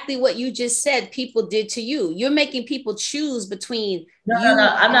exactly what you just said people did to you. You're making people choose between no, no, no. you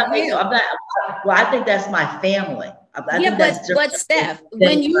I'm not and making, him. I'm not, well, I think that's my family. I Yeah, think that's but different Steph, than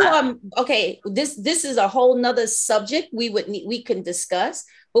when you mine. are okay, this is a whole nother subject we can discuss.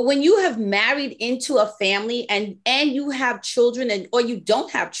 But when you have married into a family and you have children, and or you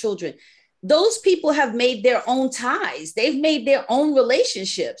don't have children, those people have made their own ties. They've made their own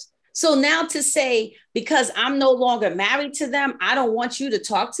relationships. So now to say, because I'm no longer married to them, I don't want you to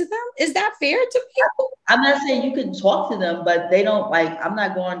talk to them, is that fair to people? I'm not saying you can talk to them, but they don't like, I'm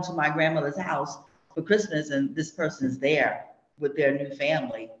not going to my grandmother's house for Christmas and this person's there with their new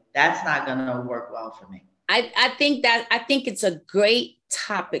family. That's not going to work well for me. I think it's a great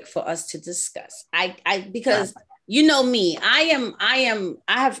topic for us to discuss. I Uh, because you know me, I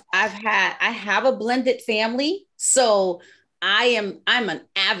have a blended family. So I'm an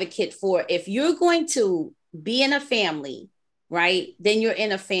advocate for, if you're going to be in a family, right? Then you're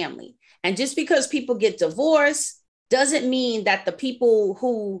in a family. And just because people get divorced doesn't mean that the people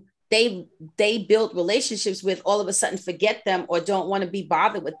who they built relationships with all of a sudden forget them or don't want to be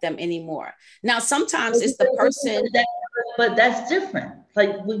bothered with them anymore. Now, sometimes it's the person. but that's different.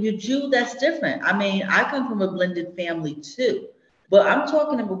 Like when you're Jew, that's different. I mean, I come from a blended family too. But I'm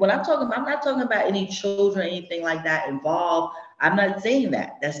talking about when I'm talking about, I'm not talking about any children, anything like that involved. I'm not saying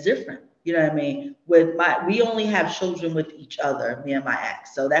that. That's different. You know what I mean? We only have children with each other, me and my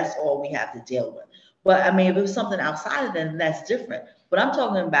ex. So that's all we have to deal with. But I mean, if it was something outside of them, that's different. But I'm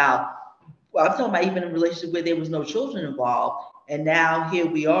talking about, well, I'm talking about even in a relationship where there was no children involved, and now here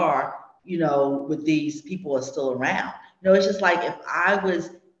we are, with these people are still around. It's just like if I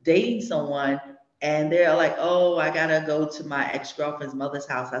was dating someone and they're like, oh, I gotta go to my ex-girlfriend's mother's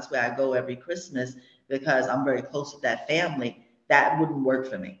house. That's where I go every Christmas because I'm very close with that family. That wouldn't work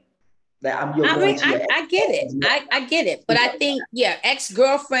for me. That you're I going mean, to your I get it. ex-girlfriend's I get it. But I think, yeah,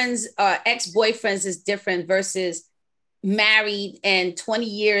 ex-girlfriends, ex-boyfriends is different versus married and 20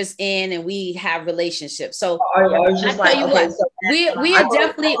 years in and we have relationships. So or it's I just tell like, you okay, what, so I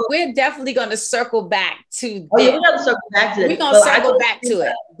go, we're definitely going to circle back to oh yeah, this. we got to circle back to We're that. going to But I go circle to back to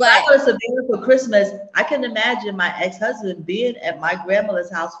it. when I But go to Savannah for Christmas, I can imagine my ex-husband being at my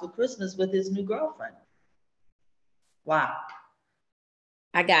grandmother's house for Christmas with his new girlfriend. Wow,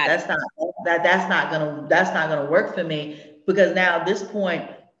 I got it. that's not that's not gonna work for me because now at this point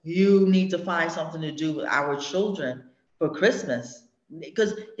you need to find something to do with our children for Christmas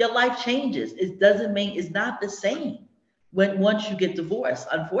because your life changes. It doesn't mean it's not the same when once you get divorced.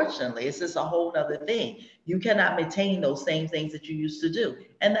 Unfortunately, it's just a whole other thing. You cannot maintain those same things that you used to do,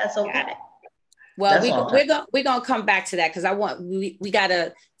 and that's Got okay. it. Well, That's all I'm trying. we're gonna come back to that because we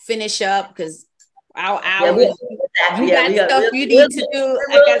gotta finish up because our Yeah, hours. exactly. You Yeah, got stuff you need to do.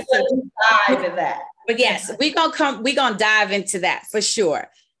 I got some. we'll dive in that. But yes, we're gonna dive into that for sure.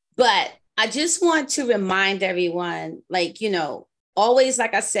 But I just want to remind everyone, like, always,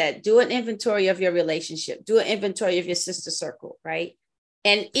 like I said, do an inventory of your relationship, do an inventory of your sister circle, right?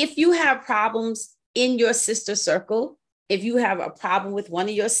 And if you have problems in your sister circle, if you have a problem with one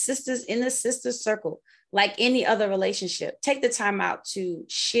of your sisters in the sister circle, like any other relationship, take the time out to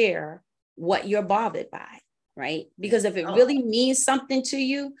share what you're bothered by, right? Because if it Oh, really means something to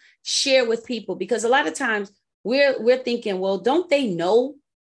you, share with people. Because a lot of times we're thinking, well, don't they know?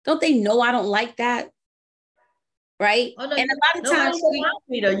 Don't they know I don't like that? right? Oh no, And a lot of times nobody's a mind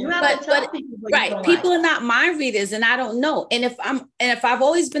reader. You have to tell people what you right, don't like. people are not mind readers, and I don't know. And if I've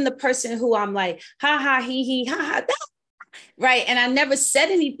always been the person who I'm like, ha ha, he, ha ha, that, right, and I never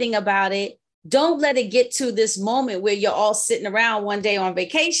said anything about it. Don't let it get to this moment where you're all sitting around one day on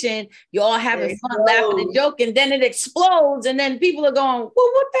vacation, you're all having fun, laughing and joking, then it explodes, and then people are going,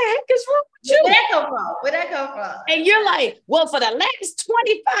 well, what the heck is wrong with you? Where'd that come from? Where'd that come from? And you're like, well, for the last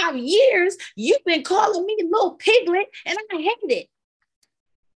 25 years, you've been calling me little piglet, and I hate it.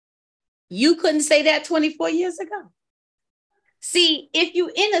 You couldn't say that 24 years ago. See, if you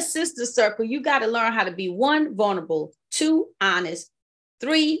in a sister circle, you got to learn how to be 1, vulnerable, 2, honest,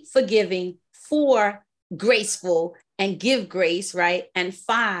 3, forgiving, 4, graceful, and give grace, right? And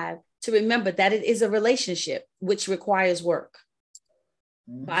 5, to remember that it is a relationship, which requires work.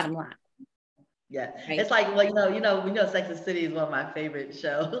 Bottom line. Yeah, right. It's like, well, we know Sex and the City is one of my favorite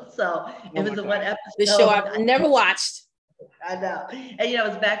shows. So it was the one episode. The show I've never watched. I know. And,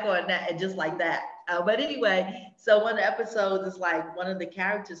 it's back on that and just like that. But anyway, so one of the episodes is like one of the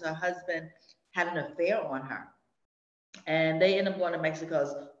characters, her husband had an affair on her. And they end up going to Mexico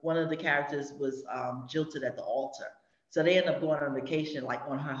because one of the characters was jilted at the altar. So they end up going on vacation, like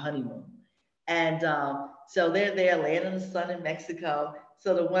on her honeymoon. And so they're there laying in the sun in Mexico.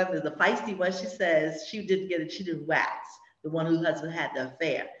 So the feisty one, she says she didn't wax, the one whose husband had the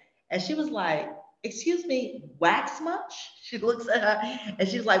affair. And she was like, excuse me, wax much? She looks at her and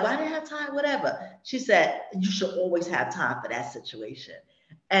she's like, well, I didn't have time, whatever. She said, you should always have time for that situation.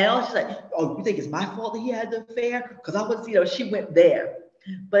 And she's like, oh, you think it's my fault that he had the affair? Because I was, she went there.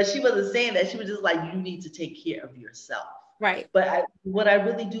 But she wasn't saying that. She was just like, you need to take care of yourself. Right. But what I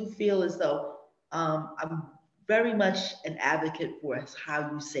really do feel is though, I'm very much an advocate for how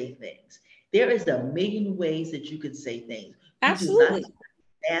you say things. There is a million ways that you can say things. Absolutely. You do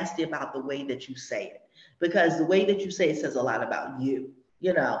not be nasty about the way that you say it, because the way that you say it says a lot about you,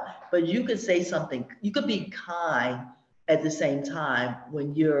 but you could say something, you could be kind at the same time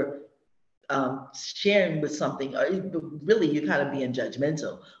when you're sharing with something, or really you're kind of being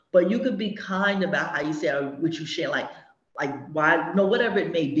judgmental, but you could be kind about how you say or what you share, like why, whatever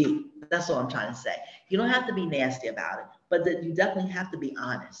it may be. That's what I'm trying to say. You don't have to be nasty about it, but that you definitely have to be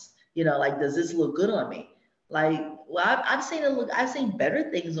honest. Like, does this look good on me? Like, well, I've seen it look, I've seen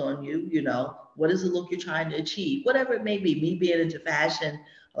better things on you. What is the look you're trying to achieve? Whatever it may be. Me being into fashion,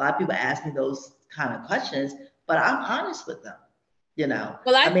 a lot of people ask me those kind of questions, but I'm honest with them.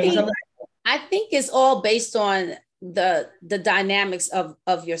 Well, I think it's all based on the dynamics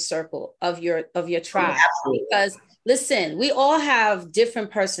of your circle, of your tribe. Absolutely. Because listen, we all have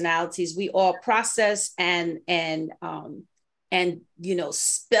different personalities. We all process and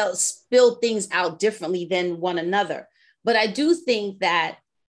spill things out differently than one another. But I do think that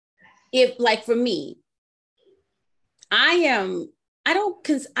if, like, for me, I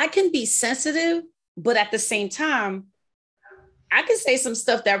can be sensitive, but at the same time, I can say some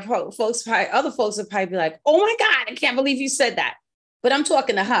stuff that other folks would probably be like, oh my God, I can't believe you said that. But I'm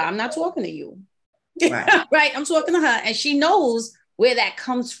talking to her. I'm not talking to you. Right. Right. I'm talking to her, and she knows where that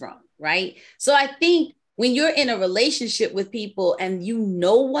comes from. Right. So I think when you're in a relationship with people and you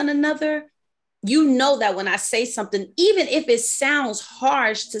know one another, you know that when I say something, even if it sounds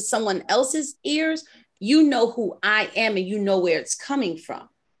harsh to someone else's ears, you know who I am and you know where it's coming from.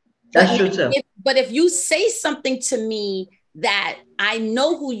 That's true too. But if you say something to me that I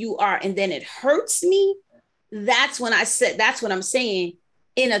know who you are and then it hurts me, that's what I'm saying.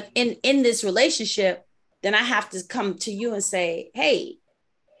 In this relationship, then I have to come to you and say, hey,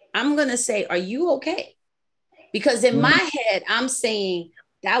 I'm gonna say, are you okay? Because in my head, I'm saying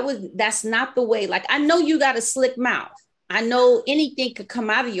that's not the way. Like, I know you got a slick mouth. I know anything could come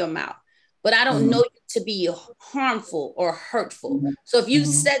out of your mouth, but I don't know you to be harmful or hurtful. So if you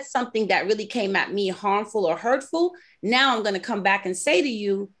said something that really came at me harmful or hurtful, now I'm going to come back and say to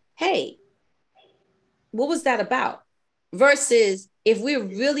you, hey, what was that about? Versus if we're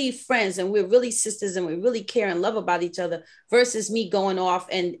really friends and we're really sisters and we really care and love about each other, versus me going off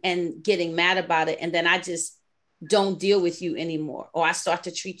and getting mad about it. And then I just don't deal with you anymore, or I start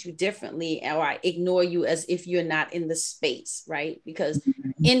to treat you differently, or I ignore you as if you're not in the space, right? Because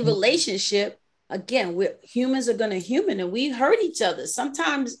in relationship, again, humans are going to human, and we hurt each other,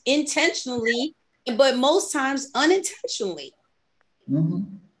 sometimes intentionally, but most times unintentionally.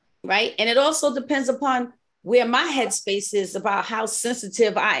 Right. And it also depends upon where my headspace is about how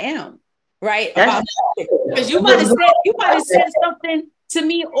sensitive I am. Right. Because you might have said something to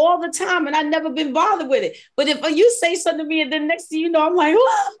me all the time and I've never been bothered with it. But if you say something to me and then next thing you know, I'm like,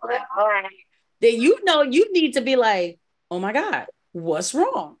 then you need to be like, oh my God, what's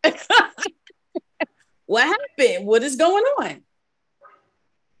wrong? What happened? What is going on?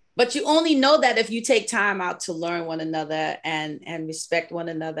 But you only know that if you take time out to learn one another and respect one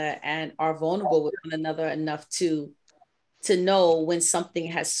another and are vulnerable with one another enough to know when something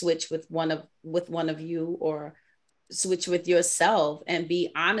has switched with one of you, or switch with yourself, and be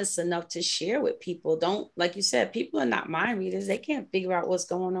honest enough to share with people. Don't, like you said, people are not mind readers. They can't figure out what's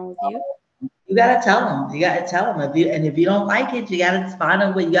going on with you. You gotta tell them. You gotta tell them. If you don't like it, you gotta find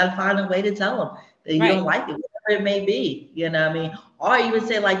a way. You gotta find a way to tell them that you Right. don't like it, whatever it may be. You know what I mean? Or even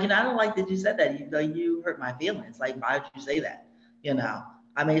say like, I don't like that you said that. You hurt my feelings. Like, why did you say that? You know.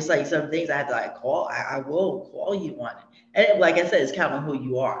 I mean, it's like some things I have to like call. I will call you on it. And like I said, it's kind of who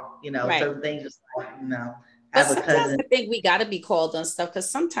you are. Right. Certain things just like, I But have a sometimes cousin. I think we got to be called on stuff, because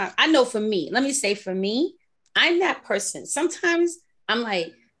sometimes I know, for me, let me say, for me, I'm that person. Sometimes I'm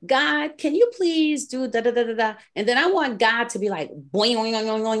like, God, can you please do da da da da da? And then I want God to be like, boing, boing, boing,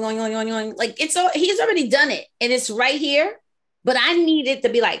 boing, boing, boing, boing, boing. Like, he's already done it and it's right here. But I need it to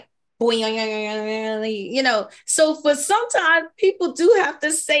be like, boing, boing, boing, boing, boing, So for sometimes people do have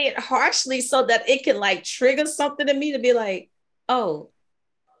to say it harshly so that it can like trigger something in me to be like, oh,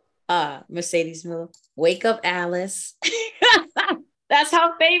 Mercedes Miller, wake up, Alice. That's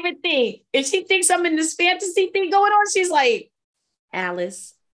her favorite thing. If she thinks I'm in this fantasy thing going on, she's like,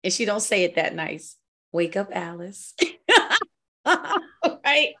 Alice. And she don't say it that nice. Wake up, Alice.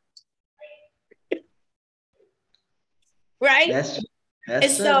 Right? Right? That's true. And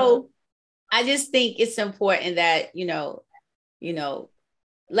That's true. so I just think it's important that, you know,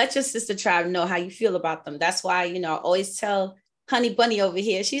 let your sister tribe know how you feel about them. That's why, I always tell Honey Bunny over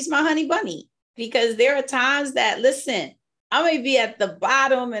here, she's my honey bunny. Because there are times that, listen, I may be at the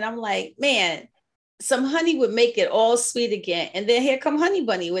bottom and I'm like, man, some honey would make it all sweet again. And then here come Honey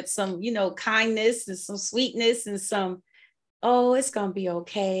Bunny with some, kindness and some sweetness and some, oh, it's gonna be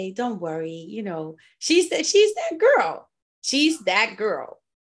okay. Don't worry. She's that girl. She's that girl.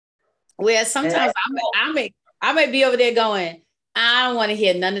 Where And sometimes I may be over there going, I don't want to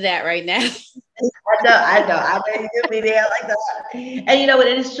hear none of that right now. I know you be there like that. And you know what?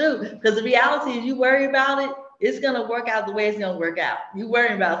 It is true because the reality is, you worry about it, it's gonna work out the way it's gonna work out. You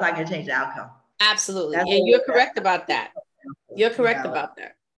worry about it's not gonna change the outcome. Absolutely. That's And what you're correct about that. You're you correct know. about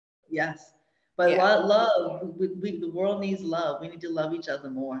that. Yes, but Yeah. love. The world needs love. We need to love each other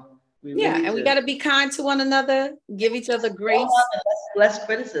more. We Yeah. really And we do. got to be kind to one another, give each other More love grace. and less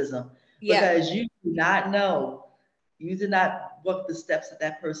criticism, Yeah. because you do not know. You do not walk the steps that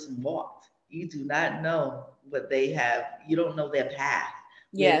that person walked. You do not know what they have. You don't know their path,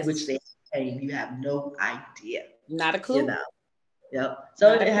 which Yes. they came. You have no idea. Not a You clue. know. Yep.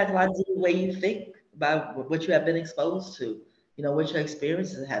 So Not it a has clue. a lot to do with the way you think about what you have been exposed to. What your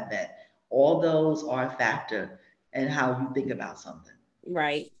experiences have been. All those are a factor in how you think about something.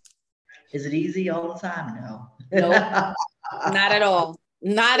 Right. Is it easy all the time? No. Nope. Not at all.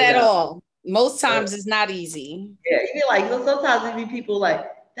 Not You at know. all. Most times it's not easy. Yeah, you be like, so sometimes you be people like,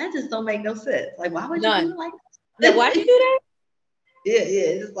 that just don't make no sense. Like, why would you do it None. like Now, why'd you do that? that? Yeah, yeah.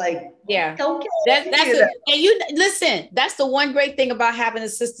 It's just like, Yeah. okay, That's you a, know. and you listen, that's the one great thing about having a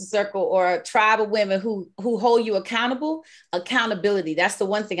sister circle or a tribe of women who hold you accountable. Accountability. That's the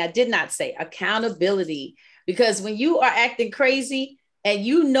one thing I did not say. Accountability. Because when you are acting crazy and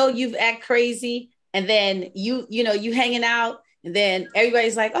you've act crazy, and then you hanging out, and then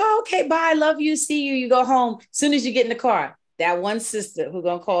everybody's like, oh, okay, bye, love you, see you, you go home. As soon as you get in the car, that one sister who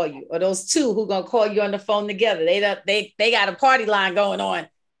gonna call you, or those two who gonna call you on the phone together. They got a party line going on.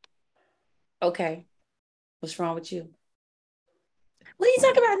 Okay, what's wrong with you? What are you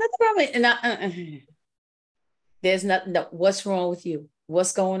talking about? Nothing wrong with it. There's nothing. No, what's wrong with you?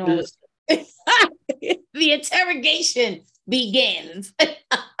 What's going on with you? The interrogation begins. They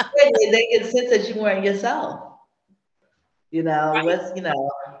can sense that you weren't yourself. Right,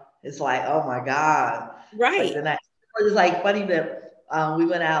 It's like, oh my God. Like right. the next, it was like funny that we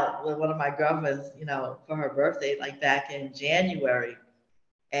went out with one of my girlfriends, for her birthday, like back in January.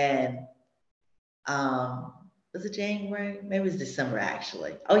 And um, was it January? Maybe it was December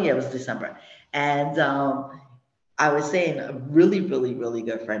actually. Oh yeah, it was December. And I was saying a really, really, really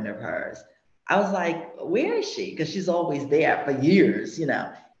good friend of hers. I was like, where is she? Because she's always there for years.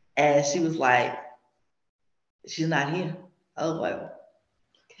 And she was like, she's not here. Oh well.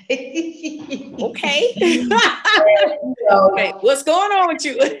 Okay. So, Okay, what's going on with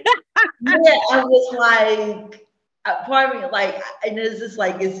you? yeah, I was like, part of me, like, and it's just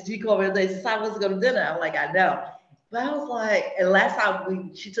like, it's she called me and said, I was going to dinner. I'm like, I know. But I was like, and last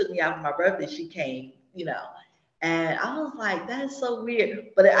time she took me out for my birthday, she came. And I was like, that's so weird.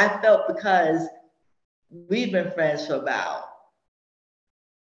 But I felt because we've been friends for about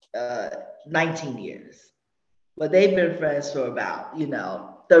uh, 19 years, but they've been friends for about,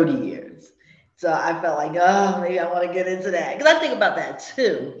 30 years. So I felt like, oh, maybe I want to get into that. Because I think about that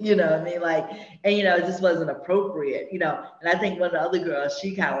too, you know what I mean? Like, and, it just wasn't appropriate, And I think one of the other girls,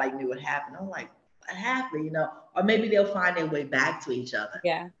 she kind of like knew what happened. I'm like, what happened, Or maybe they'll find their way back to each other.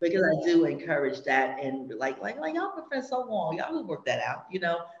 Yeah. Because I do encourage that and like y'all been friends so long, y'all will work that out,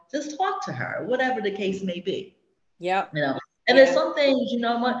 Just talk to her, whatever the case may be. Yep. And there's Yeah. some things,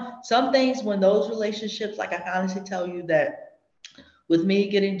 what? Some things when those relationships, like I can honestly tell you that with me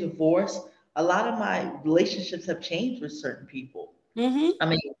getting divorced, a lot of my relationships have changed with certain people. Mm-hmm. I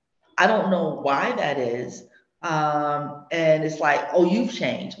mean, I don't know why that is. And it's like, oh, you've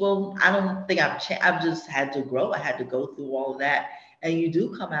changed. Well, I don't think I've changed. I've just had to grow. I had to go through all of that. And you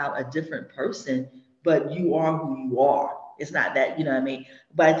do come out a different person, but you are who you are. It's not that, you know what I mean?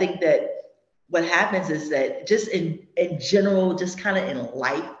 But I think that what happens is that just in general, just kind of in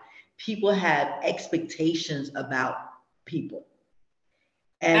life, people have expectations about people.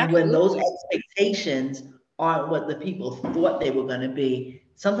 And when those Absolutely. expectations aren't what the people thought they were going to be,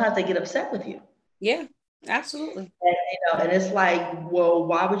 sometimes they get upset with you. Yeah. Absolutely. And it's like, well,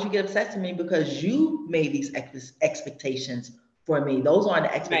 why would you get upset to me? Because you made these expectations for me. Those aren't the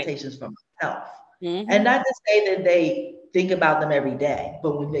Right. expectations for myself. And Mm-hmm. not to say that they think about them every day,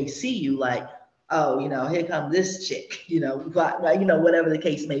 but when they see you, like, oh, here comes this chick, whatever the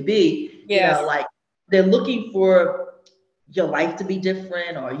case may be, Yes. like they're looking for your life to be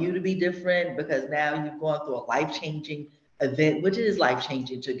different or you to be different because now you've gone through a life changing event, which is life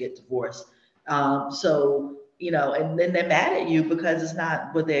changing to get divorced. So and then they're mad at you because it's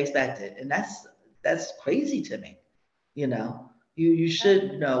not what they expected, and that's crazy to me. You know, you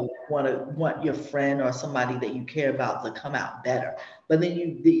should want your friend or somebody that you care about to come out better. But then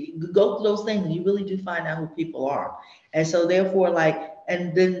you go through those things, and you really do find out who people are, and so therefore, like,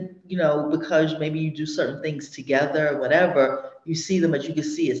 and then because maybe you do certain things together, whatever, you see them, but you can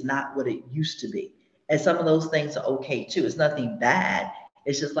see it's not what it used to be. And some of those things are okay too. It's nothing bad.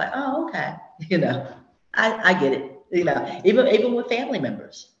 It's just like, oh, okay, you know, I get it. Even with family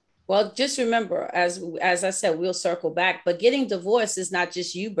members. Well, just remember, as I said, we'll circle back. But getting divorced is not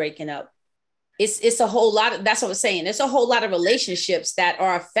just you breaking up. It's a whole lot of, that's what I'm saying. It's a whole lot of relationships that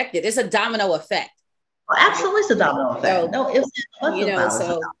are affected. It's a domino effect. Well, absolutely, it's a domino effect. So, No, it's what's about it's a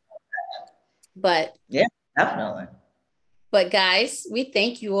so but yeah, definitely. but guys, we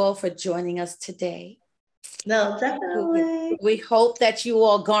thank you all for joining us today. No, We, definitely. we hope that you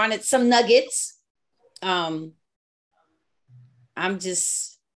all garnered some nuggets. I'm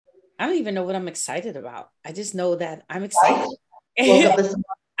just, I don't even know what I'm excited about. I just know that I'm excited. Right? Woke up this morning.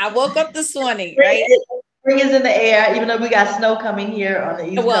 I woke up this morning, right? Spring is in the air, even though we got snow coming here on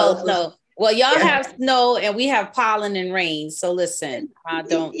the East Well, Coast. no. Well, y'all Yeah. have snow and we have pollen and rain. So listen, I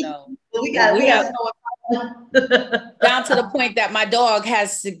don't know. we But got we we got have snow. down to the point that my dog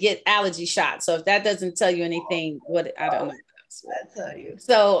has to get allergy shots. So if that doesn't tell you anything, what I don't know what else will. I tell you.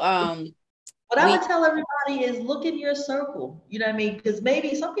 So What I would we tell everybody is look in your circle. You know what I mean? Because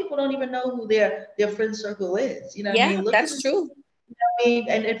maybe some people don't even know who their friend circle is. You know what I yeah, mean? Look in that's the true. I mean,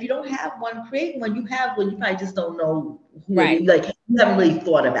 and if you don't have one, create one. You have one, you probably just don't know who it Right. is. Like you haven't really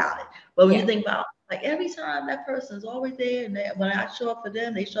thought about it. But when you Yeah. think about like every time that person's always there, and when I show up for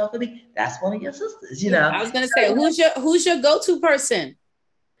them, they show up for me. That's one of your sisters, Yeah. I was gonna say, So, who's your go-to person?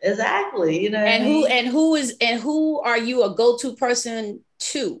 exactly. You know what I And mean? who are you a go-to person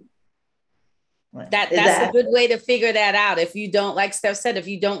to? That's a Exactly. good way to figure that out. If you don't, like Steph said, if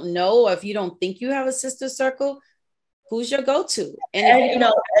you don't know or if you don't think you have a sister circle, who's your go-to? And if And you don't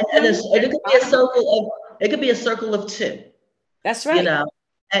have one, and it that's could be a fine. circle of it could be a circle of two. That's you right. know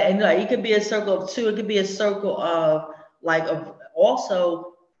like it could be a circle of two, it could be a circle of like of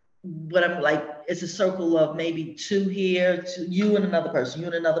also what I'm like it's a circle of maybe two here, to you and another person, you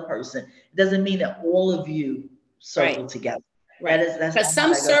and another person. It doesn't mean that all of you Right. circle together. Right. That's Because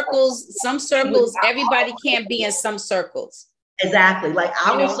not how that goes. some circles, everybody can't be in some circles, Exactly, like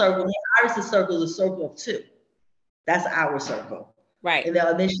you our know? circle, Iris' circle is a circle of two. That's our circle. Right. And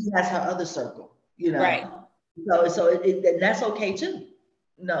then she has her other circle, Right. and that's okay too.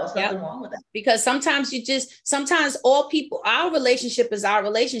 No, it's Yep. nothing wrong with that. Because sometimes all people, our relationship is our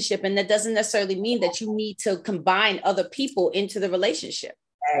relationship. And that doesn't necessarily mean that you need to combine other people into the relationship.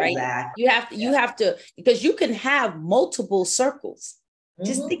 Right. Exactly. You have to, because you can have multiple circles.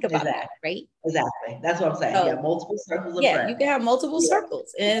 Just think about Exactly. that, right? Exactly. That's what I'm saying. Yeah, So multiple circles of yeah, you friends. can have multiple Yeah.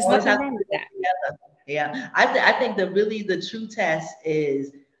 circles and You there's always nothing have to wrong with do it that. together. Yeah. I think that really the true test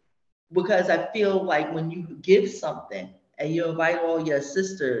is because I feel like when you give something and you invite all your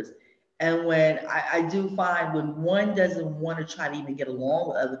sisters And when I do find when one doesn't want to try to even get along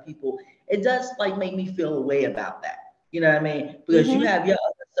with other people, it does like make me feel a way about that. You know what I mean? Because you Mm-hmm. have your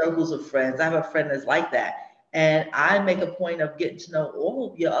other circles of friends. I have a friend that's like that. And I make a point of getting to know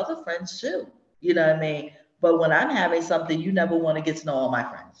all of your other friends too. You know what I mean? But when I'm having something, you never want to get to know all my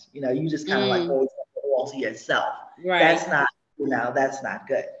friends. You know, you just kind of like Mm, always want to go all to yourself. right. That's not, that's not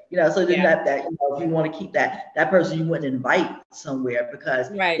good. You know, so then Yeah. if you want to keep that person you wouldn't invite somewhere because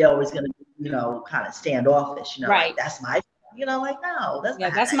Right. they're always going to, kind of standoffish, like Right. that's my, like, no, that's Yeah,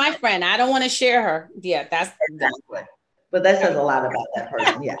 not how that's that my goes. friend. I don't want to share her. Yeah, that's no. Exactly. But that says Right. a lot about that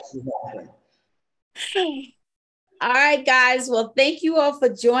person. Yes, exactly. All right, guys. Well, thank you all for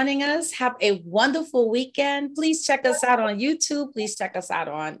joining us. Have a wonderful weekend. Please check us out on YouTube. Please check us out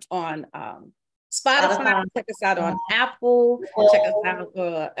on Spotify. Spotify. Check us out on Apple. Check us out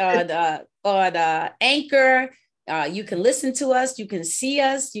on Anchor. You can listen to us. You can see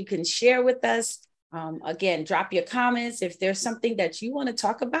us. You can share with us. Again, drop your comments. If there's something that you want to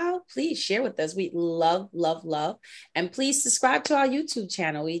talk about, please share with us. We love, love, love. And please subscribe to our YouTube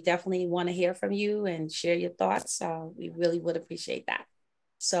channel. We definitely want to hear from you and share your thoughts. So we really would appreciate that. And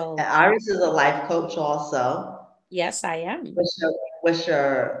So, Iris is a life coach also. yes, I am. What's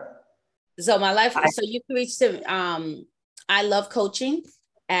your So my life, I, so you can reach to I love coaching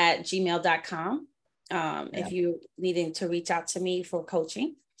at gmail.com. yeah. If you're needing to reach out to me for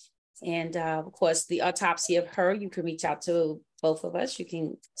coaching. And of course, the autopsy of her, you can reach out to both of us. You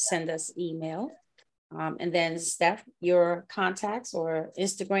can send us email. And then Steph, your contacts or Yeah.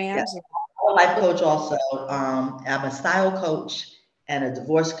 Instagrams. I'm a life coach also. I'm a style coach and a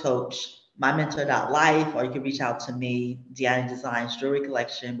divorce coach. My mentor.life, or you can reach out to me, Deanna Designs Jewelry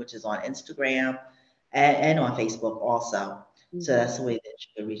Collection, which is on Instagram and on Facebook also. So Mhm. that's the way that you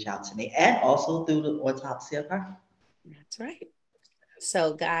can reach out to me. And also through the autopsy of her. That's right.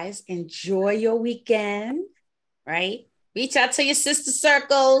 So, guys, enjoy your weekend, right? Reach out to your sister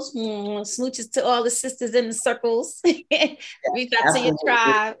circles. Smooches to all the sisters in the circles. Reach out to your Absolutely.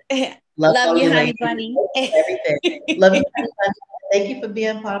 tribe. Love Love all you, you honey ladies. bunny. Everything. Love you. Honey Bunny. Thank you for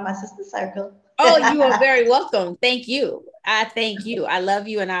being part of my sister circle. Oh, you are very welcome. Thank you. I thank you. I love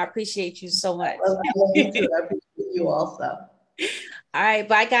you and I appreciate you so much. I love you too. I appreciate you also. All right.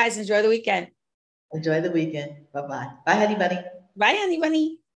 Bye, guys. Enjoy the weekend. Enjoy the weekend. Bye bye. Bye, honey bunny. Bye, honey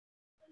bunny.